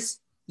weaknesses?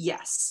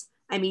 Yes.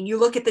 I mean, you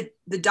look at the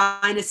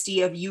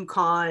dynasty of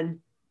UConn,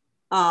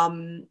 how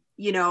many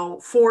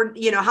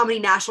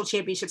national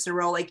championships in a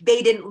row, like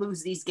they didn't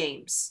lose these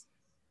games.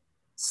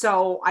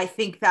 So I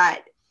think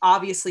that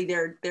obviously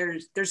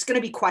there's going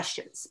to be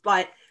questions,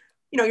 but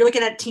you're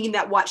looking at a team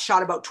that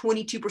shot about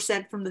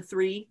 22% from the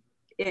three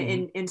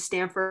in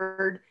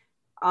Stanford.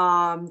 They're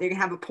going to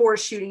have a poor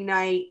shooting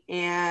night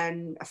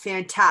and a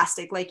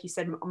fantastic, like you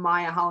said,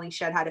 Maya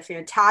Hollingshed had a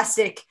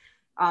fantastic,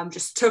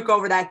 just took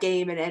over that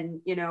game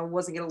and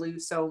wasn't going to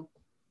lose. So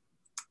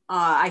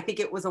I think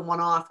it was a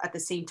one-off. At the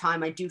same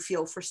time, I do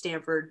feel for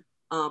Stanford.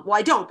 Well,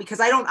 I don't, because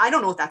I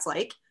don't know what that's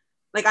like.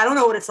 Like, I don't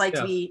know what it's like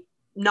to be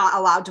not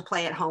allowed to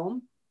play at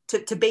home,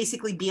 to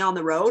basically be on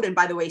the road. And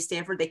by the way,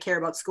 Stanford, they care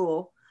about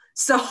school.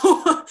 So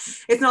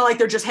it's not like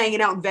they're just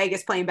hanging out in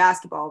Vegas playing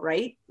basketball,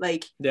 right?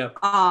 Like,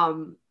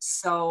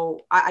 so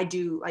I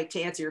do, like,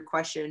 to answer your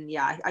question.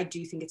 Yeah, I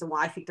do think it's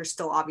I think they're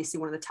still obviously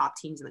one of the top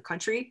teams in the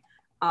country.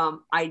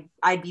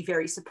 I'd be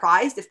very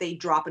surprised if they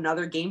drop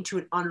another game to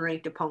an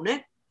unranked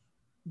opponent,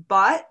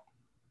 but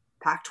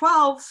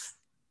Pac-12,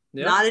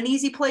 not an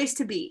easy place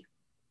to be.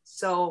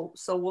 So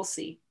we'll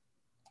see.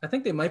 I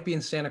think they might be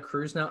in Santa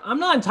Cruz now. I'm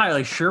not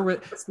entirely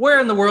sure where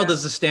in the world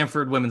is the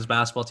Stanford women's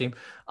basketball team.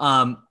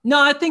 No,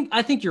 I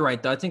think you're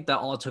right though. I think that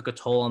all took a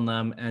toll on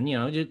them, and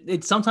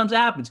it sometimes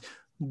happens.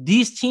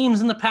 These teams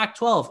in the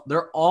Pac-12,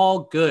 they're all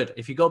good.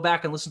 If you go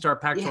back and listen to our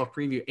Pac-12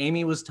 preview,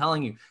 Amy was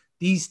telling you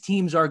these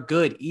teams are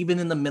good, even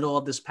in the middle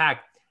of this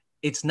pack.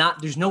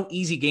 There's no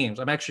easy games.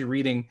 I'm actually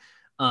reading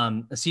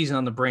A Season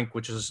on the Brink,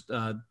 which is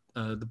the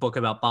book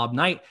about Bob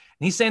Knight,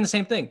 and he's saying the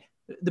same thing.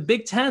 The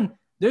Big Ten,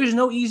 there's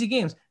no easy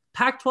games.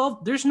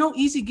 Pac-12, there's no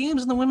easy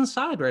games on the women's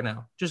side right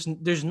now. Just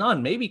there's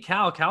none. Maybe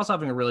Cal's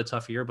having a really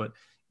tough year, but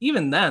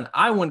even then,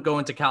 I wouldn't go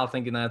into Cal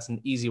thinking that's an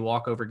easy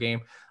walkover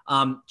game.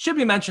 Should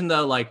be mentioned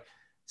though, like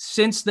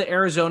since the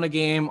Arizona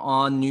game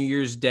on New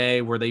Year's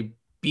Day where they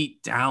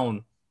beat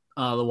down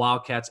the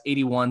Wildcats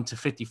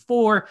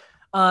 81-54,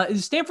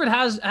 Stanford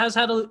has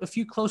had a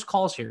few close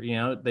calls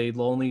here. They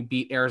only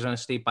beat Arizona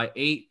State by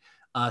 8,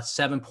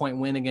 7-point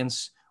win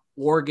against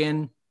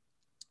Oregon.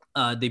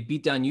 They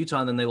beat down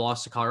Utah and then they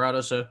lost to Colorado.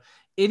 So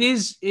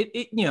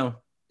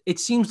it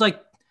seems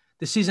like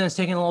the season has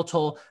taken a little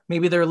toll.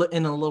 Maybe they're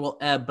in a little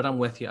ebb, but I'm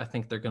with you. I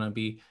think they're going to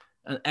be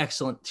an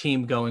excellent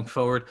team going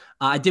forward.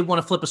 I did want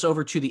to flip us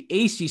over to the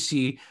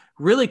ACC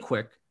really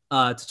quick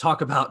to talk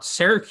about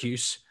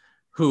Syracuse,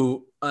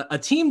 who a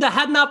team that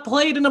had not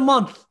played in a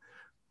month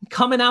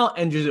coming out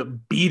and just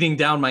beating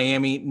down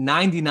Miami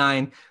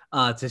 99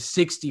 to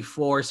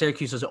 64.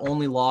 Syracuse has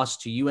only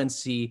lost to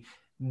UNC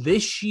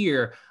this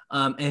year.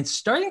 And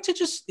starting to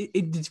just,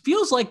 it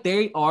feels like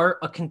they are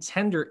a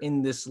contender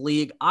in this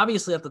league.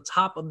 Obviously, at the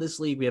top of this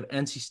league, we have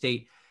NC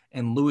State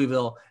and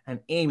Louisville. And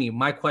Amy,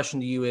 my question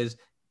to you is,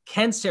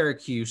 can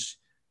Syracuse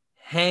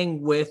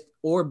hang with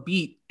or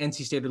beat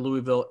NC State or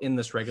Louisville in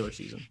this regular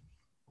season?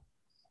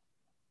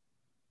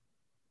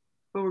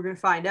 Well, we're going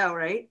to find out,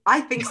 right?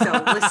 I think so.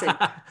 Listen,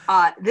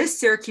 this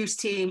Syracuse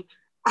team,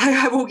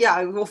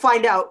 we'll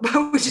find out.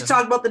 We just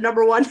talked about the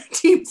number one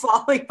team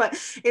falling, but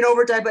in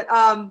overtime. But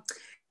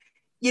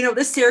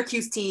this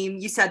Syracuse team,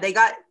 you said they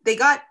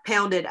got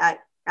pounded at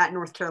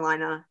North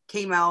Carolina,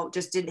 came out,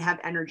 just didn't have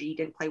energy,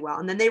 didn't play well,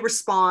 and then they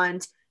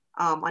respond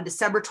on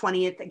December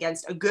 20th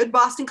against a good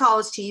Boston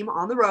College team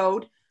on the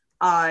road.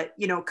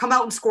 Come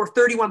out and score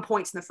 31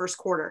 points in the first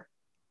quarter.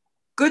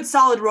 Good,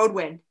 solid road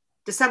win.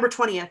 December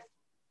 20th.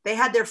 They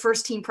had their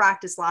first team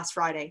practice last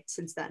Friday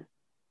since then.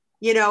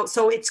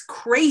 So it's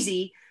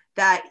crazy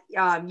that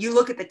you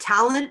look at the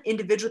talent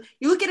individual.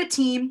 You look at a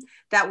team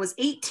that was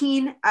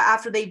 18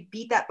 after they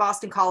beat that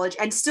Boston College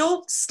and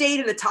still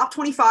stayed in the top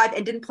 25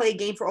 and didn't play a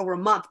game for over a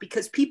month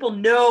because people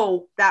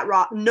know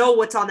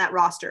what's on that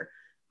roster.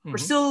 Mm-hmm.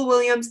 Priscilla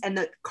Williams and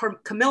the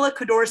Camila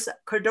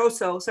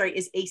Cardoso,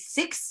 is a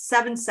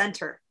 6'7"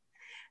 center.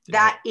 Yeah.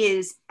 That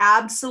is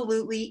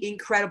absolutely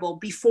incredible.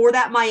 Before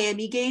that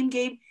Miami game,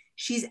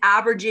 she's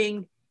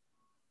averaging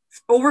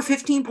over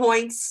 15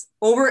 points,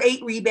 over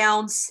 8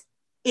 rebounds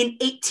in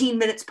 18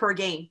 minutes per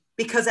game.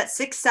 Because at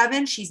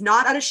 6'7", she's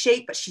not out of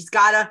shape, but she's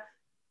got to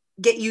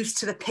get used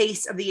to the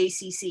pace of the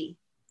ACC.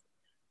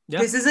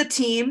 Yep. This is a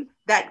team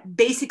that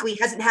basically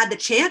hasn't had the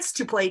chance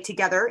to play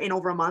together in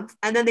over a month.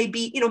 And then they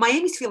beat,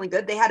 Miami's feeling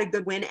good. They had a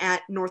good win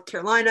at North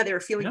Carolina. They were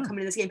feeling coming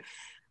in this game.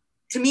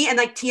 To me, and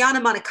like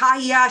Tiana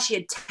Manakahia, she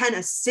had 10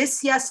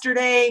 assists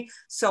yesterday.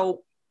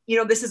 So,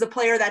 this is a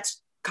player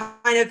that's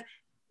kind of,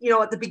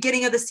 at the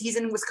beginning of the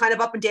season was kind of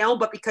up and down,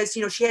 but because,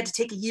 she had to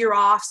take a year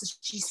off, so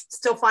she's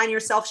still finding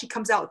herself. She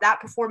comes out with that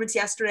performance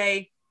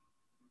yesterday,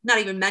 not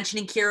even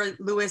mentioning Kira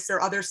Lewis,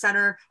 their other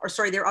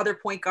their other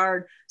point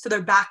guard. So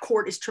their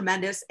backcourt is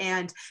tremendous.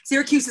 And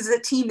Syracuse is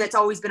a team that's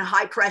always been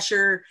high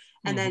pressure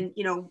and then,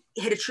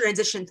 hit a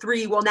transition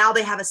 3. Well, now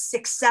they have a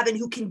 6'7"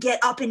 who can get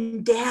up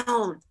and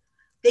down.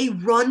 They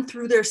run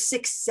through their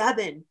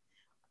 6'7".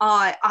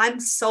 I'm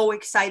so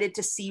excited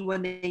to see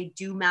when they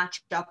do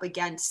match up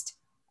against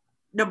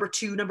number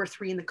 2, number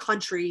 3 in the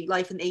country.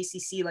 Life in the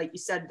ACC, like you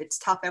said, it's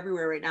tough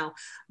everywhere right now.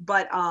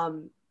 But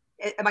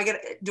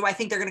do I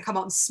think they're going to come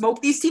out and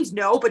smoke these teams?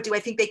 No, but do I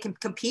think they can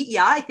compete?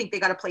 Yeah, I think they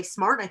got to play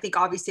smart. And I think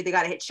obviously they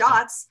got to hit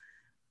shots.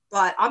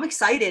 But I'm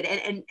excited,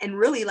 and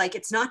really, like,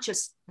 it's not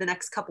just the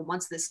next couple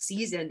months of this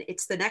season;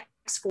 it's the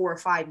next 4 or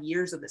 5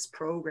 years of this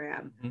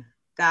program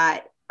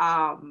that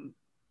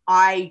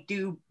I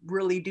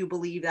really do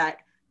believe that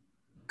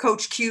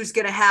Coach Q is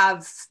going to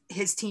have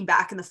his team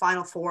back in the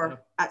Final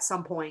Four at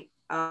some point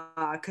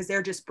because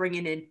they're just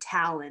bringing in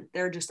talent.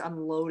 They're just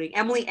unloading.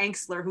 Emily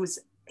Engstler, who's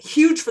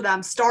huge for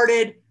them,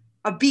 started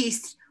a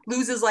beast,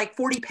 loses like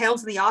 40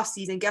 pounds in the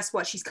offseason. Guess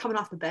what? She's coming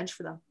off the bench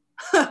for them.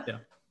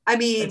 I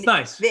mean, it's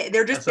nice.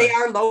 They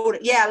are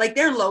loaded. Yeah, like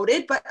they're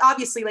loaded, but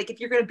obviously, like if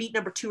you're going to beat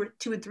number 2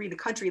 and 3 in the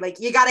country, like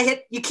you got to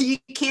hit, you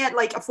can't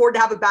like afford to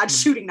have a bad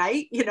shooting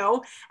night,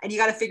 and you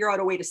got to figure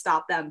out a way to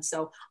stop them.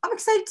 So I'm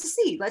excited to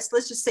see. Let's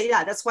just say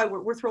that. That's why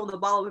we're throwing the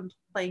ball and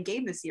playing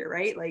game this year,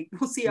 right? Like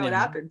we'll see how it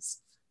happens.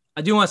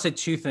 I do want to say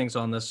 2 things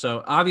on this.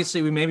 So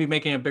obviously we may be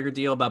making a bigger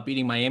deal about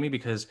beating Miami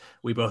because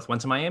we both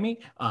went to Miami.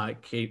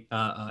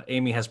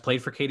 Amy has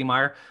played for Katie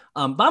Meyer.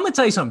 But I'm going to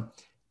tell you something.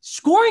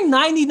 Scoring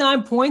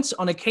 99 points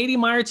on a Katie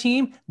Meyer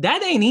team,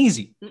 that ain't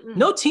easy.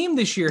 No team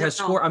this year has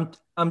scored.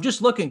 I'm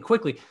just looking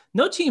quickly.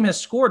 No team has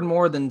scored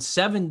more than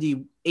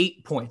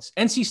 78 points.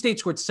 NC State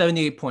scored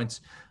 78 points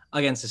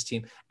against this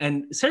team.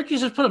 And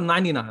Syracuse has put up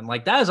 99.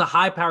 Like that is a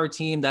high-powered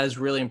team. That is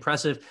really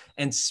impressive.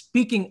 And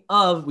speaking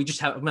of,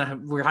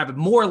 we're having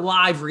more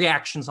live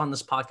reactions on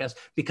this podcast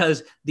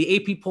because the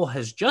AP poll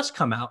has just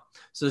come out.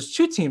 So there's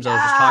 2 teams I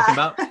was just talking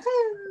about.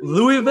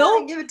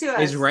 Louisville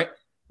is right.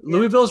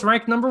 Louisville's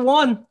ranked number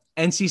 1.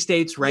 NC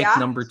State's ranked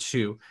number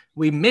 2.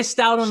 We missed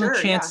out on the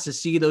chance to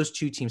see those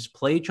 2 teams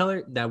play each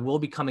other. That will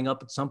be coming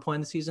up at some point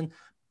in the season.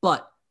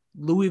 But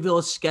Louisville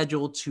is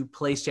scheduled to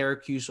play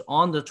Syracuse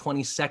on the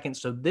 22nd.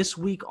 So this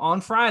week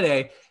on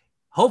Friday,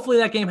 hopefully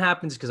that game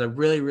happens because I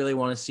really, really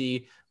want to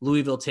see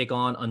Louisville take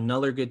on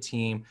another good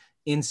team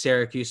in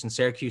Syracuse. And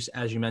Syracuse,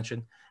 as you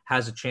mentioned,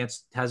 has a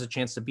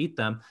chance to beat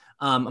them.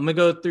 I'm going to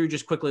go through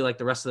just quickly like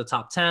the rest of the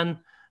top 10.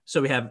 So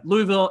we have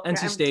Louisville,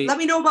 NC State. Let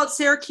me know about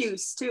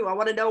Syracuse too. I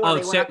want to know where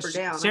they went up or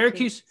down.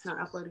 Syracuse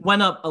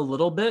went up a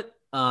little bit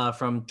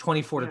from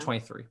 24 to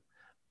 23.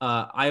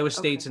 Iowa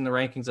State's in the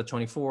rankings at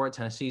 24.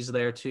 Tennessee's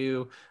there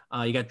too.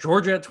 You got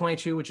Georgia at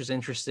 22, which is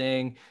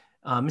interesting.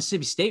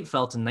 Mississippi State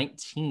fell to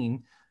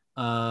 19.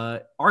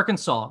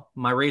 Arkansas,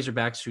 my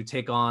Razorbacks, who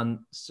take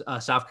on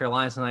South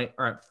Carolina tonight,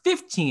 are at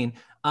 15.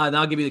 And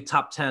I'll give you the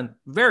top 10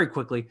 very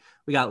quickly.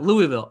 We got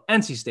Louisville,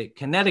 NC State,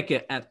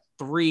 Connecticut at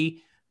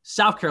 3,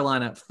 South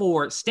Carolina at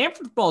 4,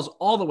 Stanford falls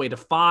all the way to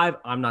 5.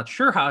 I'm not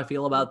sure how I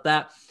feel about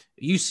that.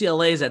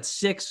 UCLA is at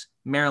 6,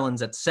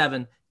 Maryland's at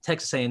 7,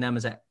 Texas A&M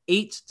is at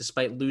 8,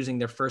 despite losing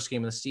their first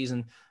game of the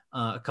season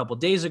a couple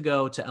days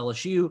ago to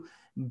LSU.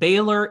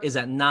 Baylor is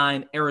at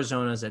 9,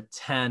 Arizona is at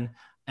 10,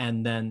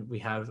 and then we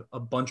have a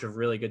bunch of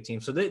really good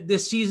teams. So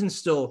this season's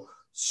still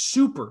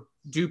super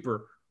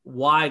duper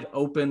wide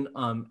open.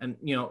 And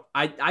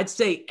I'd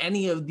say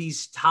any of the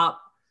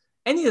top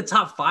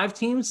 5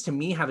 teams to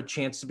me have a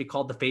chance to be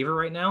called the favorite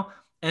right now.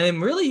 And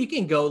then really you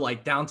can go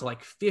like down to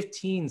like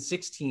 15,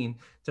 16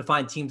 to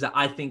find teams that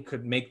I think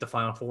could make the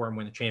Final Four and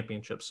win a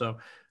championship. So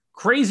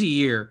crazy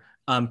year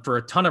for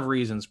a ton of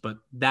reasons, but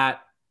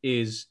that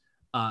is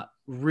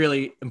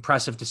really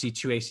impressive to see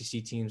 2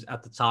 ACC teams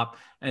at the top.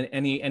 And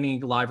any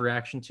live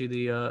reaction to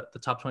the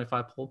top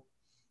 25 poll?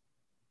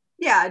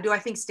 Yeah. Do I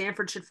think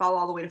Stanford should fall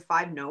all the way to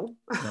 5? No.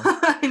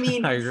 I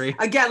mean, I agree.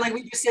 Again, like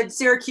we just said,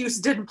 Syracuse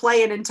didn't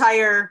play an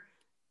entire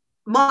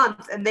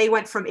month and they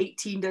went from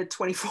 18 to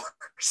 24.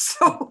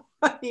 So,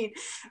 I mean,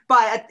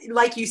 but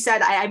like you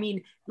said, I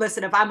mean,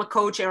 listen, if I'm a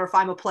coach or if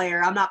I'm a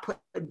player, I'm not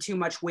putting too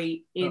much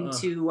weight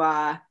into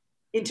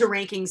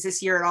rankings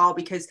this year at all,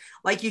 because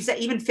like you said,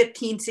 even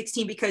 15,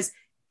 16, because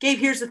Gabe,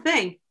 here's the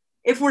thing.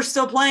 If we're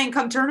still playing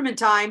come tournament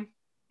time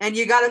and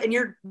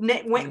you're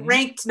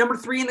ranked number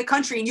 3 in the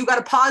country and you got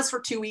to pause for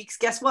 2 weeks,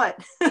 guess what?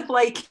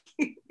 Like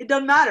it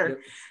doesn't matter. Yep.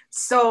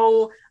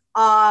 So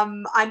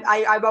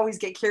I always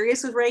get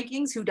curious with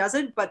rankings, who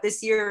doesn't, but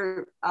this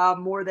year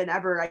more than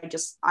ever,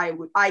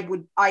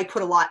 I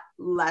put a lot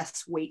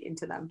less weight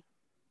into them.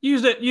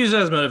 Use it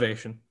as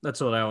motivation.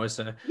 That's what I always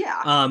say.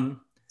 Yeah.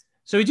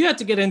 So we do have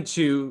to get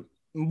into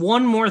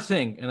one more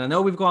thing, and I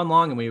know we've gone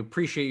long and we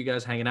appreciate you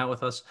guys hanging out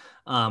with us.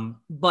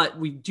 But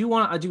I do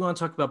want to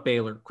talk about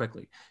Baylor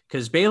quickly,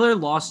 because Baylor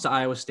lost to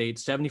Iowa State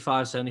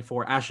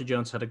 75-74. Ashley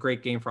Jones had a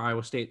great game for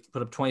Iowa State,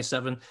 put up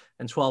 27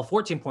 and 12,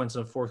 14 points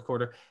in the fourth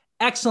quarter.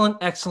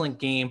 Excellent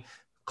game.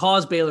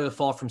 Caused Baylor to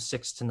fall from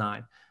 6 to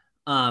 9.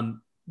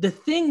 The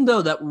thing,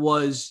 though, that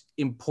was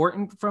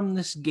important from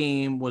this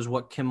game was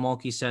what Kim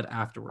Mulkey said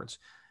afterwards.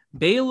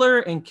 Baylor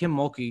and Kim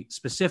Mulkey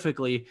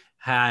specifically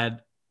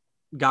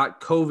got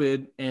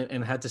COVID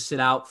and had to sit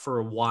out for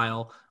a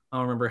while. I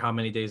don't remember how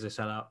many days they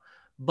sat out,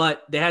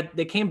 but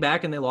they came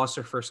back and they lost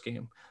their first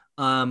game.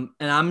 And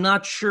I'm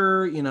not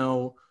sure,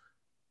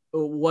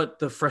 what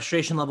the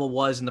frustration level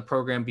was in the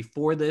program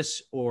before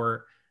this,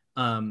 or,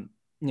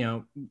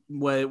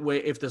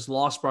 if this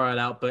loss brought it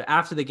out. But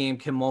after the game,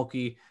 Kim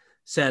Mulkey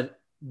said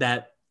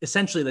that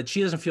essentially that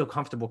she doesn't feel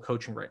comfortable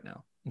coaching right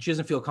now, and she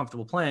doesn't feel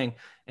comfortable playing.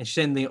 And she's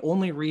saying the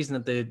only reason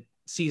that the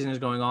season is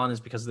going on is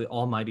because of the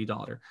almighty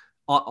dollar.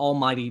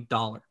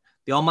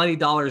 The almighty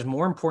dollar is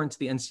more important to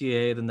the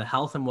NCAA than the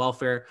health and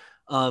welfare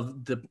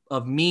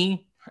of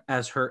me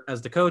as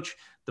the coach,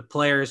 the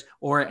players,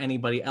 or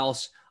anybody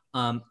else.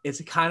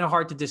 It's kind of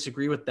hard to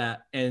disagree with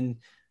that. And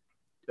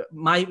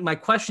my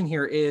question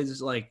here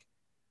is, like,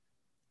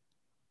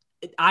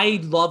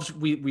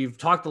 we've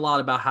talked a lot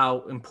about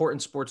how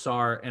important sports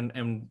are,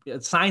 and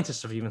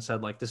scientists have even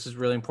said, like, this is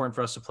really important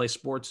for us to play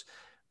sports,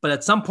 but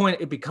at some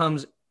point it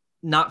becomes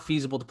not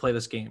feasible to play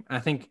this game. And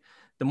I think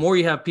the more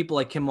you have people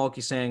like Kim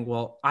Mulkey saying,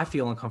 well, I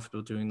feel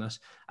uncomfortable doing this,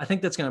 I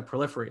think that's going to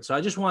proliferate. So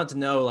I just wanted to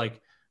know,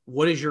 like,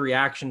 what is your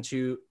reaction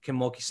to Kim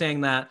Mulkey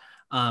saying that?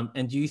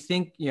 And do you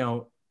think,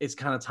 it's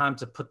kind of time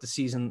to put the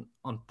season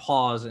on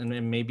pause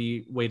and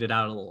maybe wait it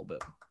out a little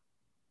bit?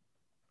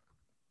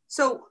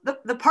 So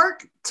the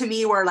part to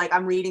me where, like,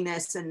 I'm reading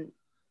this and,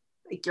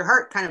 like, your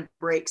heart kind of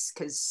breaks,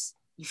 because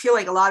you feel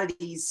like a lot of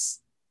these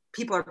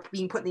people are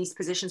being put in these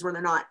positions where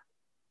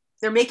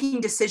they're making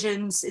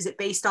decisions. Is it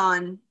based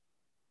on,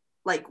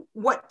 like,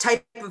 what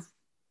type of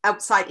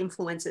outside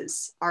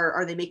influences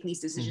are they making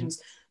these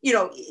decisions?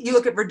 Mm-hmm. You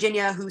look at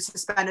Virginia, who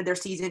suspended their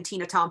season,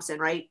 Tina Thompson,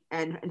 right?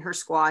 And her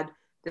squad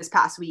this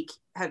past week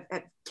have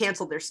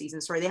canceled their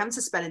season. Sorry, they haven't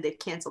suspended, they've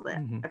canceled it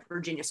at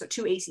Virginia. So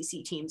 2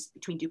 ACC teams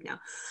between Duke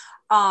now.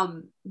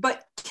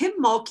 But Kim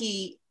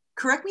Mulkey,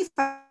 correct me if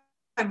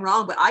I'm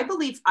wrong, but I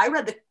believe I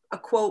read a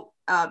quote,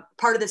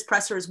 part of this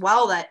presser as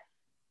well, that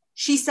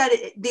she said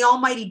the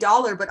almighty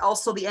dollar, but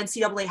also the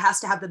NCAA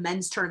has to have the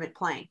men's tournament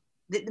playing.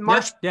 The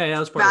March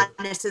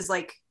Madness is,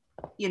 like,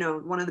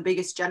 one of the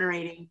biggest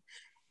generating.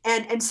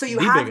 And so you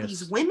have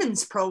these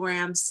women's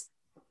programs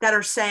that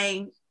are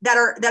saying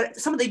that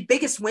some of the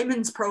biggest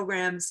women's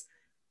programs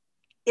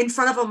in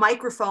front of a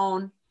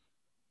microphone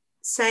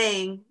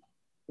saying,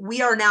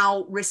 we are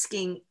now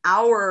risking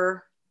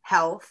our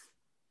health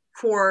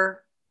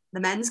for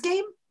the men's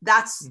game.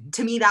 That's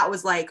to me, that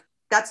was like,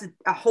 that's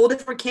a whole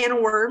different can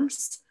of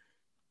worms.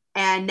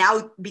 And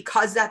now,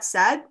 because that's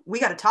said, we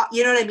got to talk,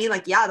 you know what I mean?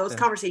 Like, those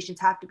conversations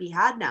have to be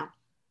had now,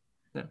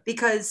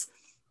 because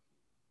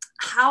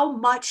how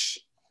much,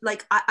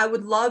 like, I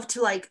would love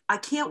to, like, I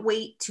can't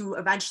wait to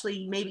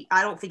eventually, maybe,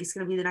 I don't think it's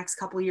going to be the next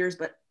couple of years,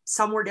 but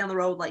somewhere down the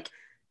road,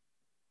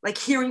 like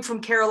hearing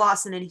from Kara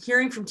Lawson and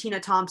hearing from Tina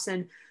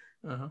Thompson,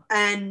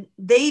 and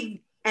they've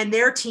and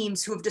their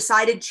teams who have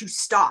decided to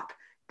stop.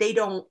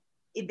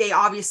 They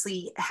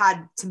obviously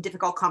had some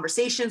difficult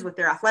conversations with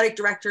their athletic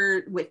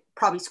director, with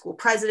probably school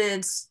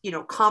presidents,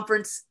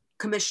 conference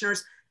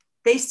commissioners.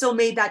 They still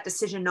made that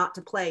decision not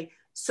to play.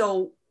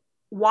 So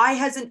why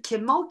hasn't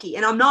Kim Mulkey?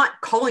 And I'm not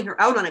calling her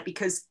out on it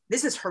because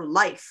this is her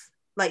life.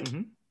 Like,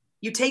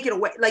 you take it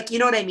away, like, you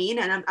know what I mean?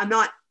 And I'm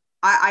not,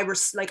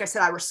 like I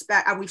said, I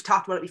respect, we've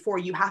talked about it before.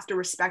 You have to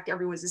respect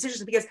everyone's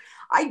decisions, because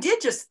I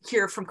did just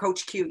hear from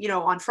Coach Q,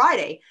 on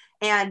Friday,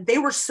 and they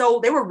were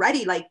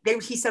ready. Like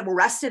he said, we're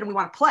rested and we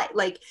want to play.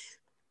 Like,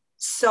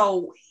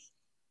 so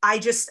I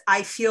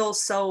feel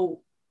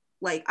so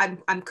like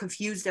I'm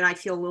confused, and I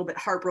feel a little bit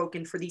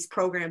heartbroken for these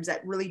programs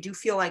that really do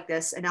feel like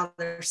this. And now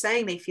they're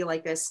saying they feel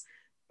like this,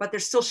 but they're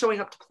still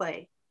showing up to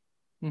play.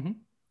 Mm-hmm.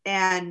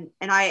 And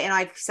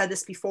I've said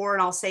this before,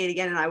 and I'll say it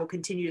again, and I will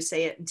continue to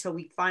say it until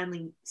we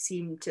finally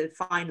seem to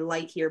find a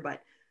light here.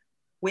 But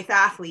with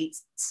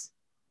athletes,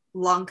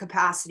 lung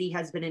capacity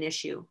has been an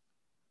issue.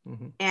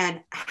 Mm-hmm.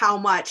 And how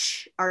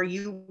much are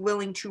you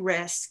willing to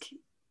risk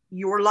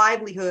your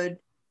livelihood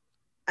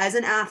as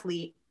an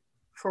athlete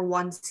for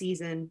one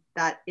season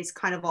that is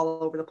kind of all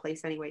over the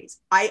place anyways?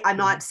 I'm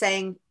not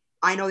saying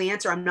I know the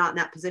answer. I'm not in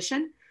that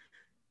position.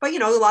 But,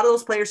 a lot of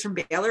those players from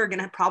Baylor are going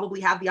to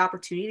probably have the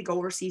opportunity to go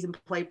overseas and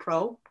play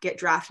pro, get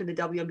drafted in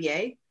the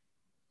WNBA.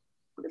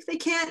 What if they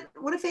can't?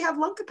 What if they have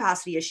lung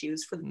capacity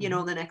issues for,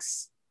 the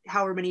next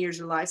however many years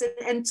of their lives?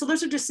 And so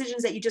those are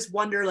decisions that you just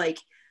wonder, like,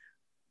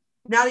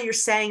 now that you're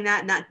saying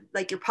that, not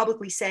like you're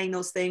publicly saying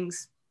those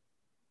things,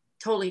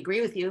 totally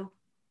agree with you.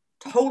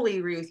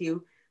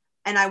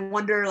 And I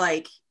wonder,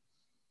 like,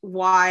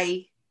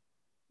 why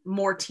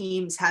more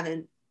teams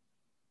haven't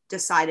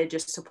decided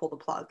just to pull the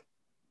plug.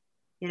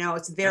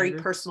 It's a very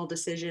personal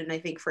decision. I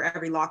think for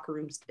every locker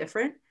room is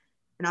different.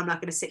 And I'm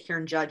not going to sit here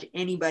and judge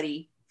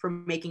anybody for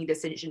making a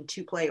decision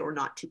to play or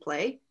not to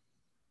play.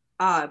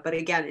 But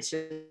again, it's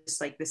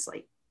just like this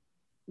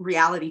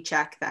reality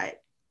check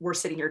that we're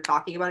sitting here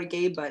talking about a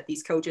game, but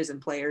these coaches and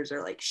players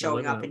are like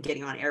showing up and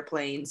getting on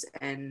airplanes,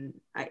 and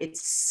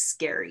it's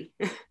scary,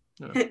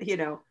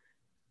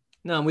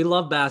 No, we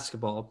love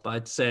basketball, but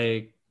I'd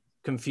say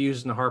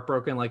confused and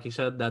heartbroken, like you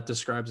said, that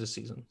describes the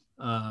season.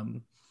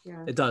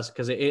 Yeah. It does,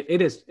 because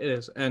it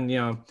is. And,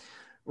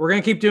 we're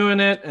going to keep doing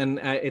it, and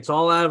it's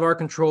all out of our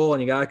control,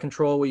 and you got to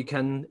control what you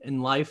can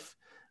in life.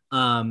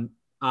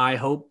 I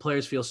hope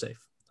players feel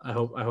safe. I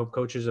hope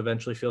coaches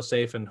eventually feel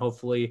safe, and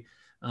hopefully,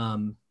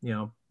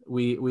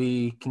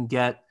 we can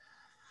get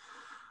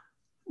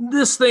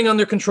this thing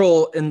under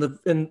control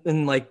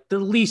in like the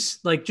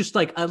least, like just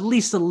like at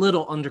least a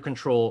little under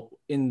control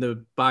in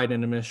the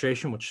Biden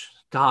administration, which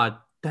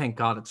thank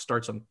God it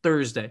starts on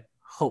Thursday.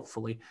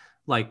 Hopefully,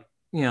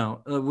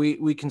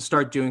 we can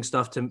start doing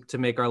stuff to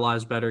make our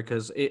lives better,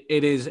 because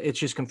it's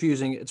just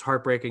confusing. It's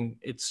heartbreaking.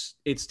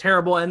 It's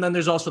terrible. And then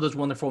there's also those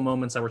wonderful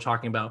moments that we're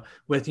talking about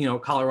with,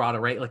 Colorado,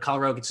 right? Like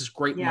Colorado gets this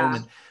great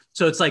moment.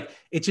 So it's like,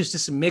 it's just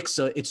this mix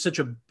of,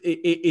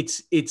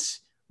 it's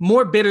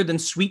more bitter than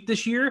sweet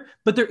this year,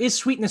 but there is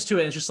sweetness to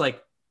it. It's just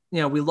like,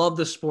 we love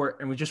the sport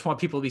and we just want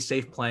people to be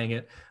safe playing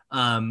it.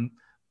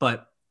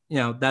 But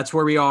that's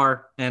where we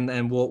are,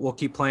 and we'll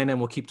keep playing, and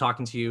we'll keep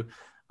talking to you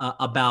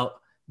about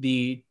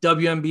the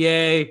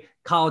WNBA,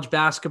 college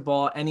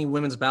basketball, any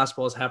women's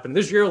basketball is happening.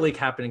 There's EuroLeague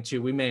happening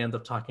too. We may end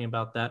up talking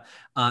about that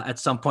at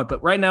some point.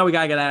 But right now we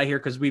got to get out of here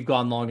because we've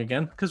gone long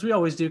again, because we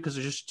always do, because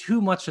there's just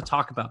too much to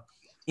talk about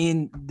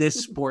in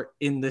this sport,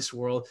 in this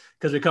world,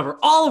 because we cover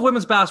all of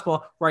women's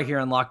basketball right here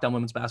on Locked On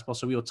Women's Basketball.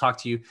 So we will talk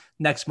to you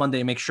next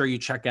Monday. Make sure you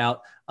check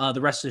out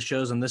the rest of the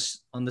shows on this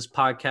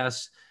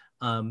podcast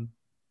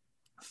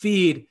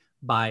feed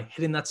by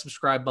hitting that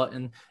subscribe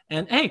button.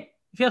 And hey,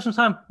 if you have some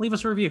time, leave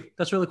us a review.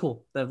 That's really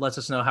cool. That lets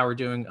us know how we're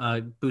doing,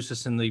 boost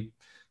us in the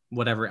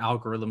whatever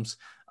algorithms.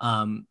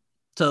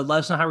 So let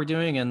us know how we're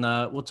doing, and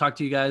we'll talk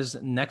to you guys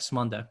next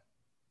Monday.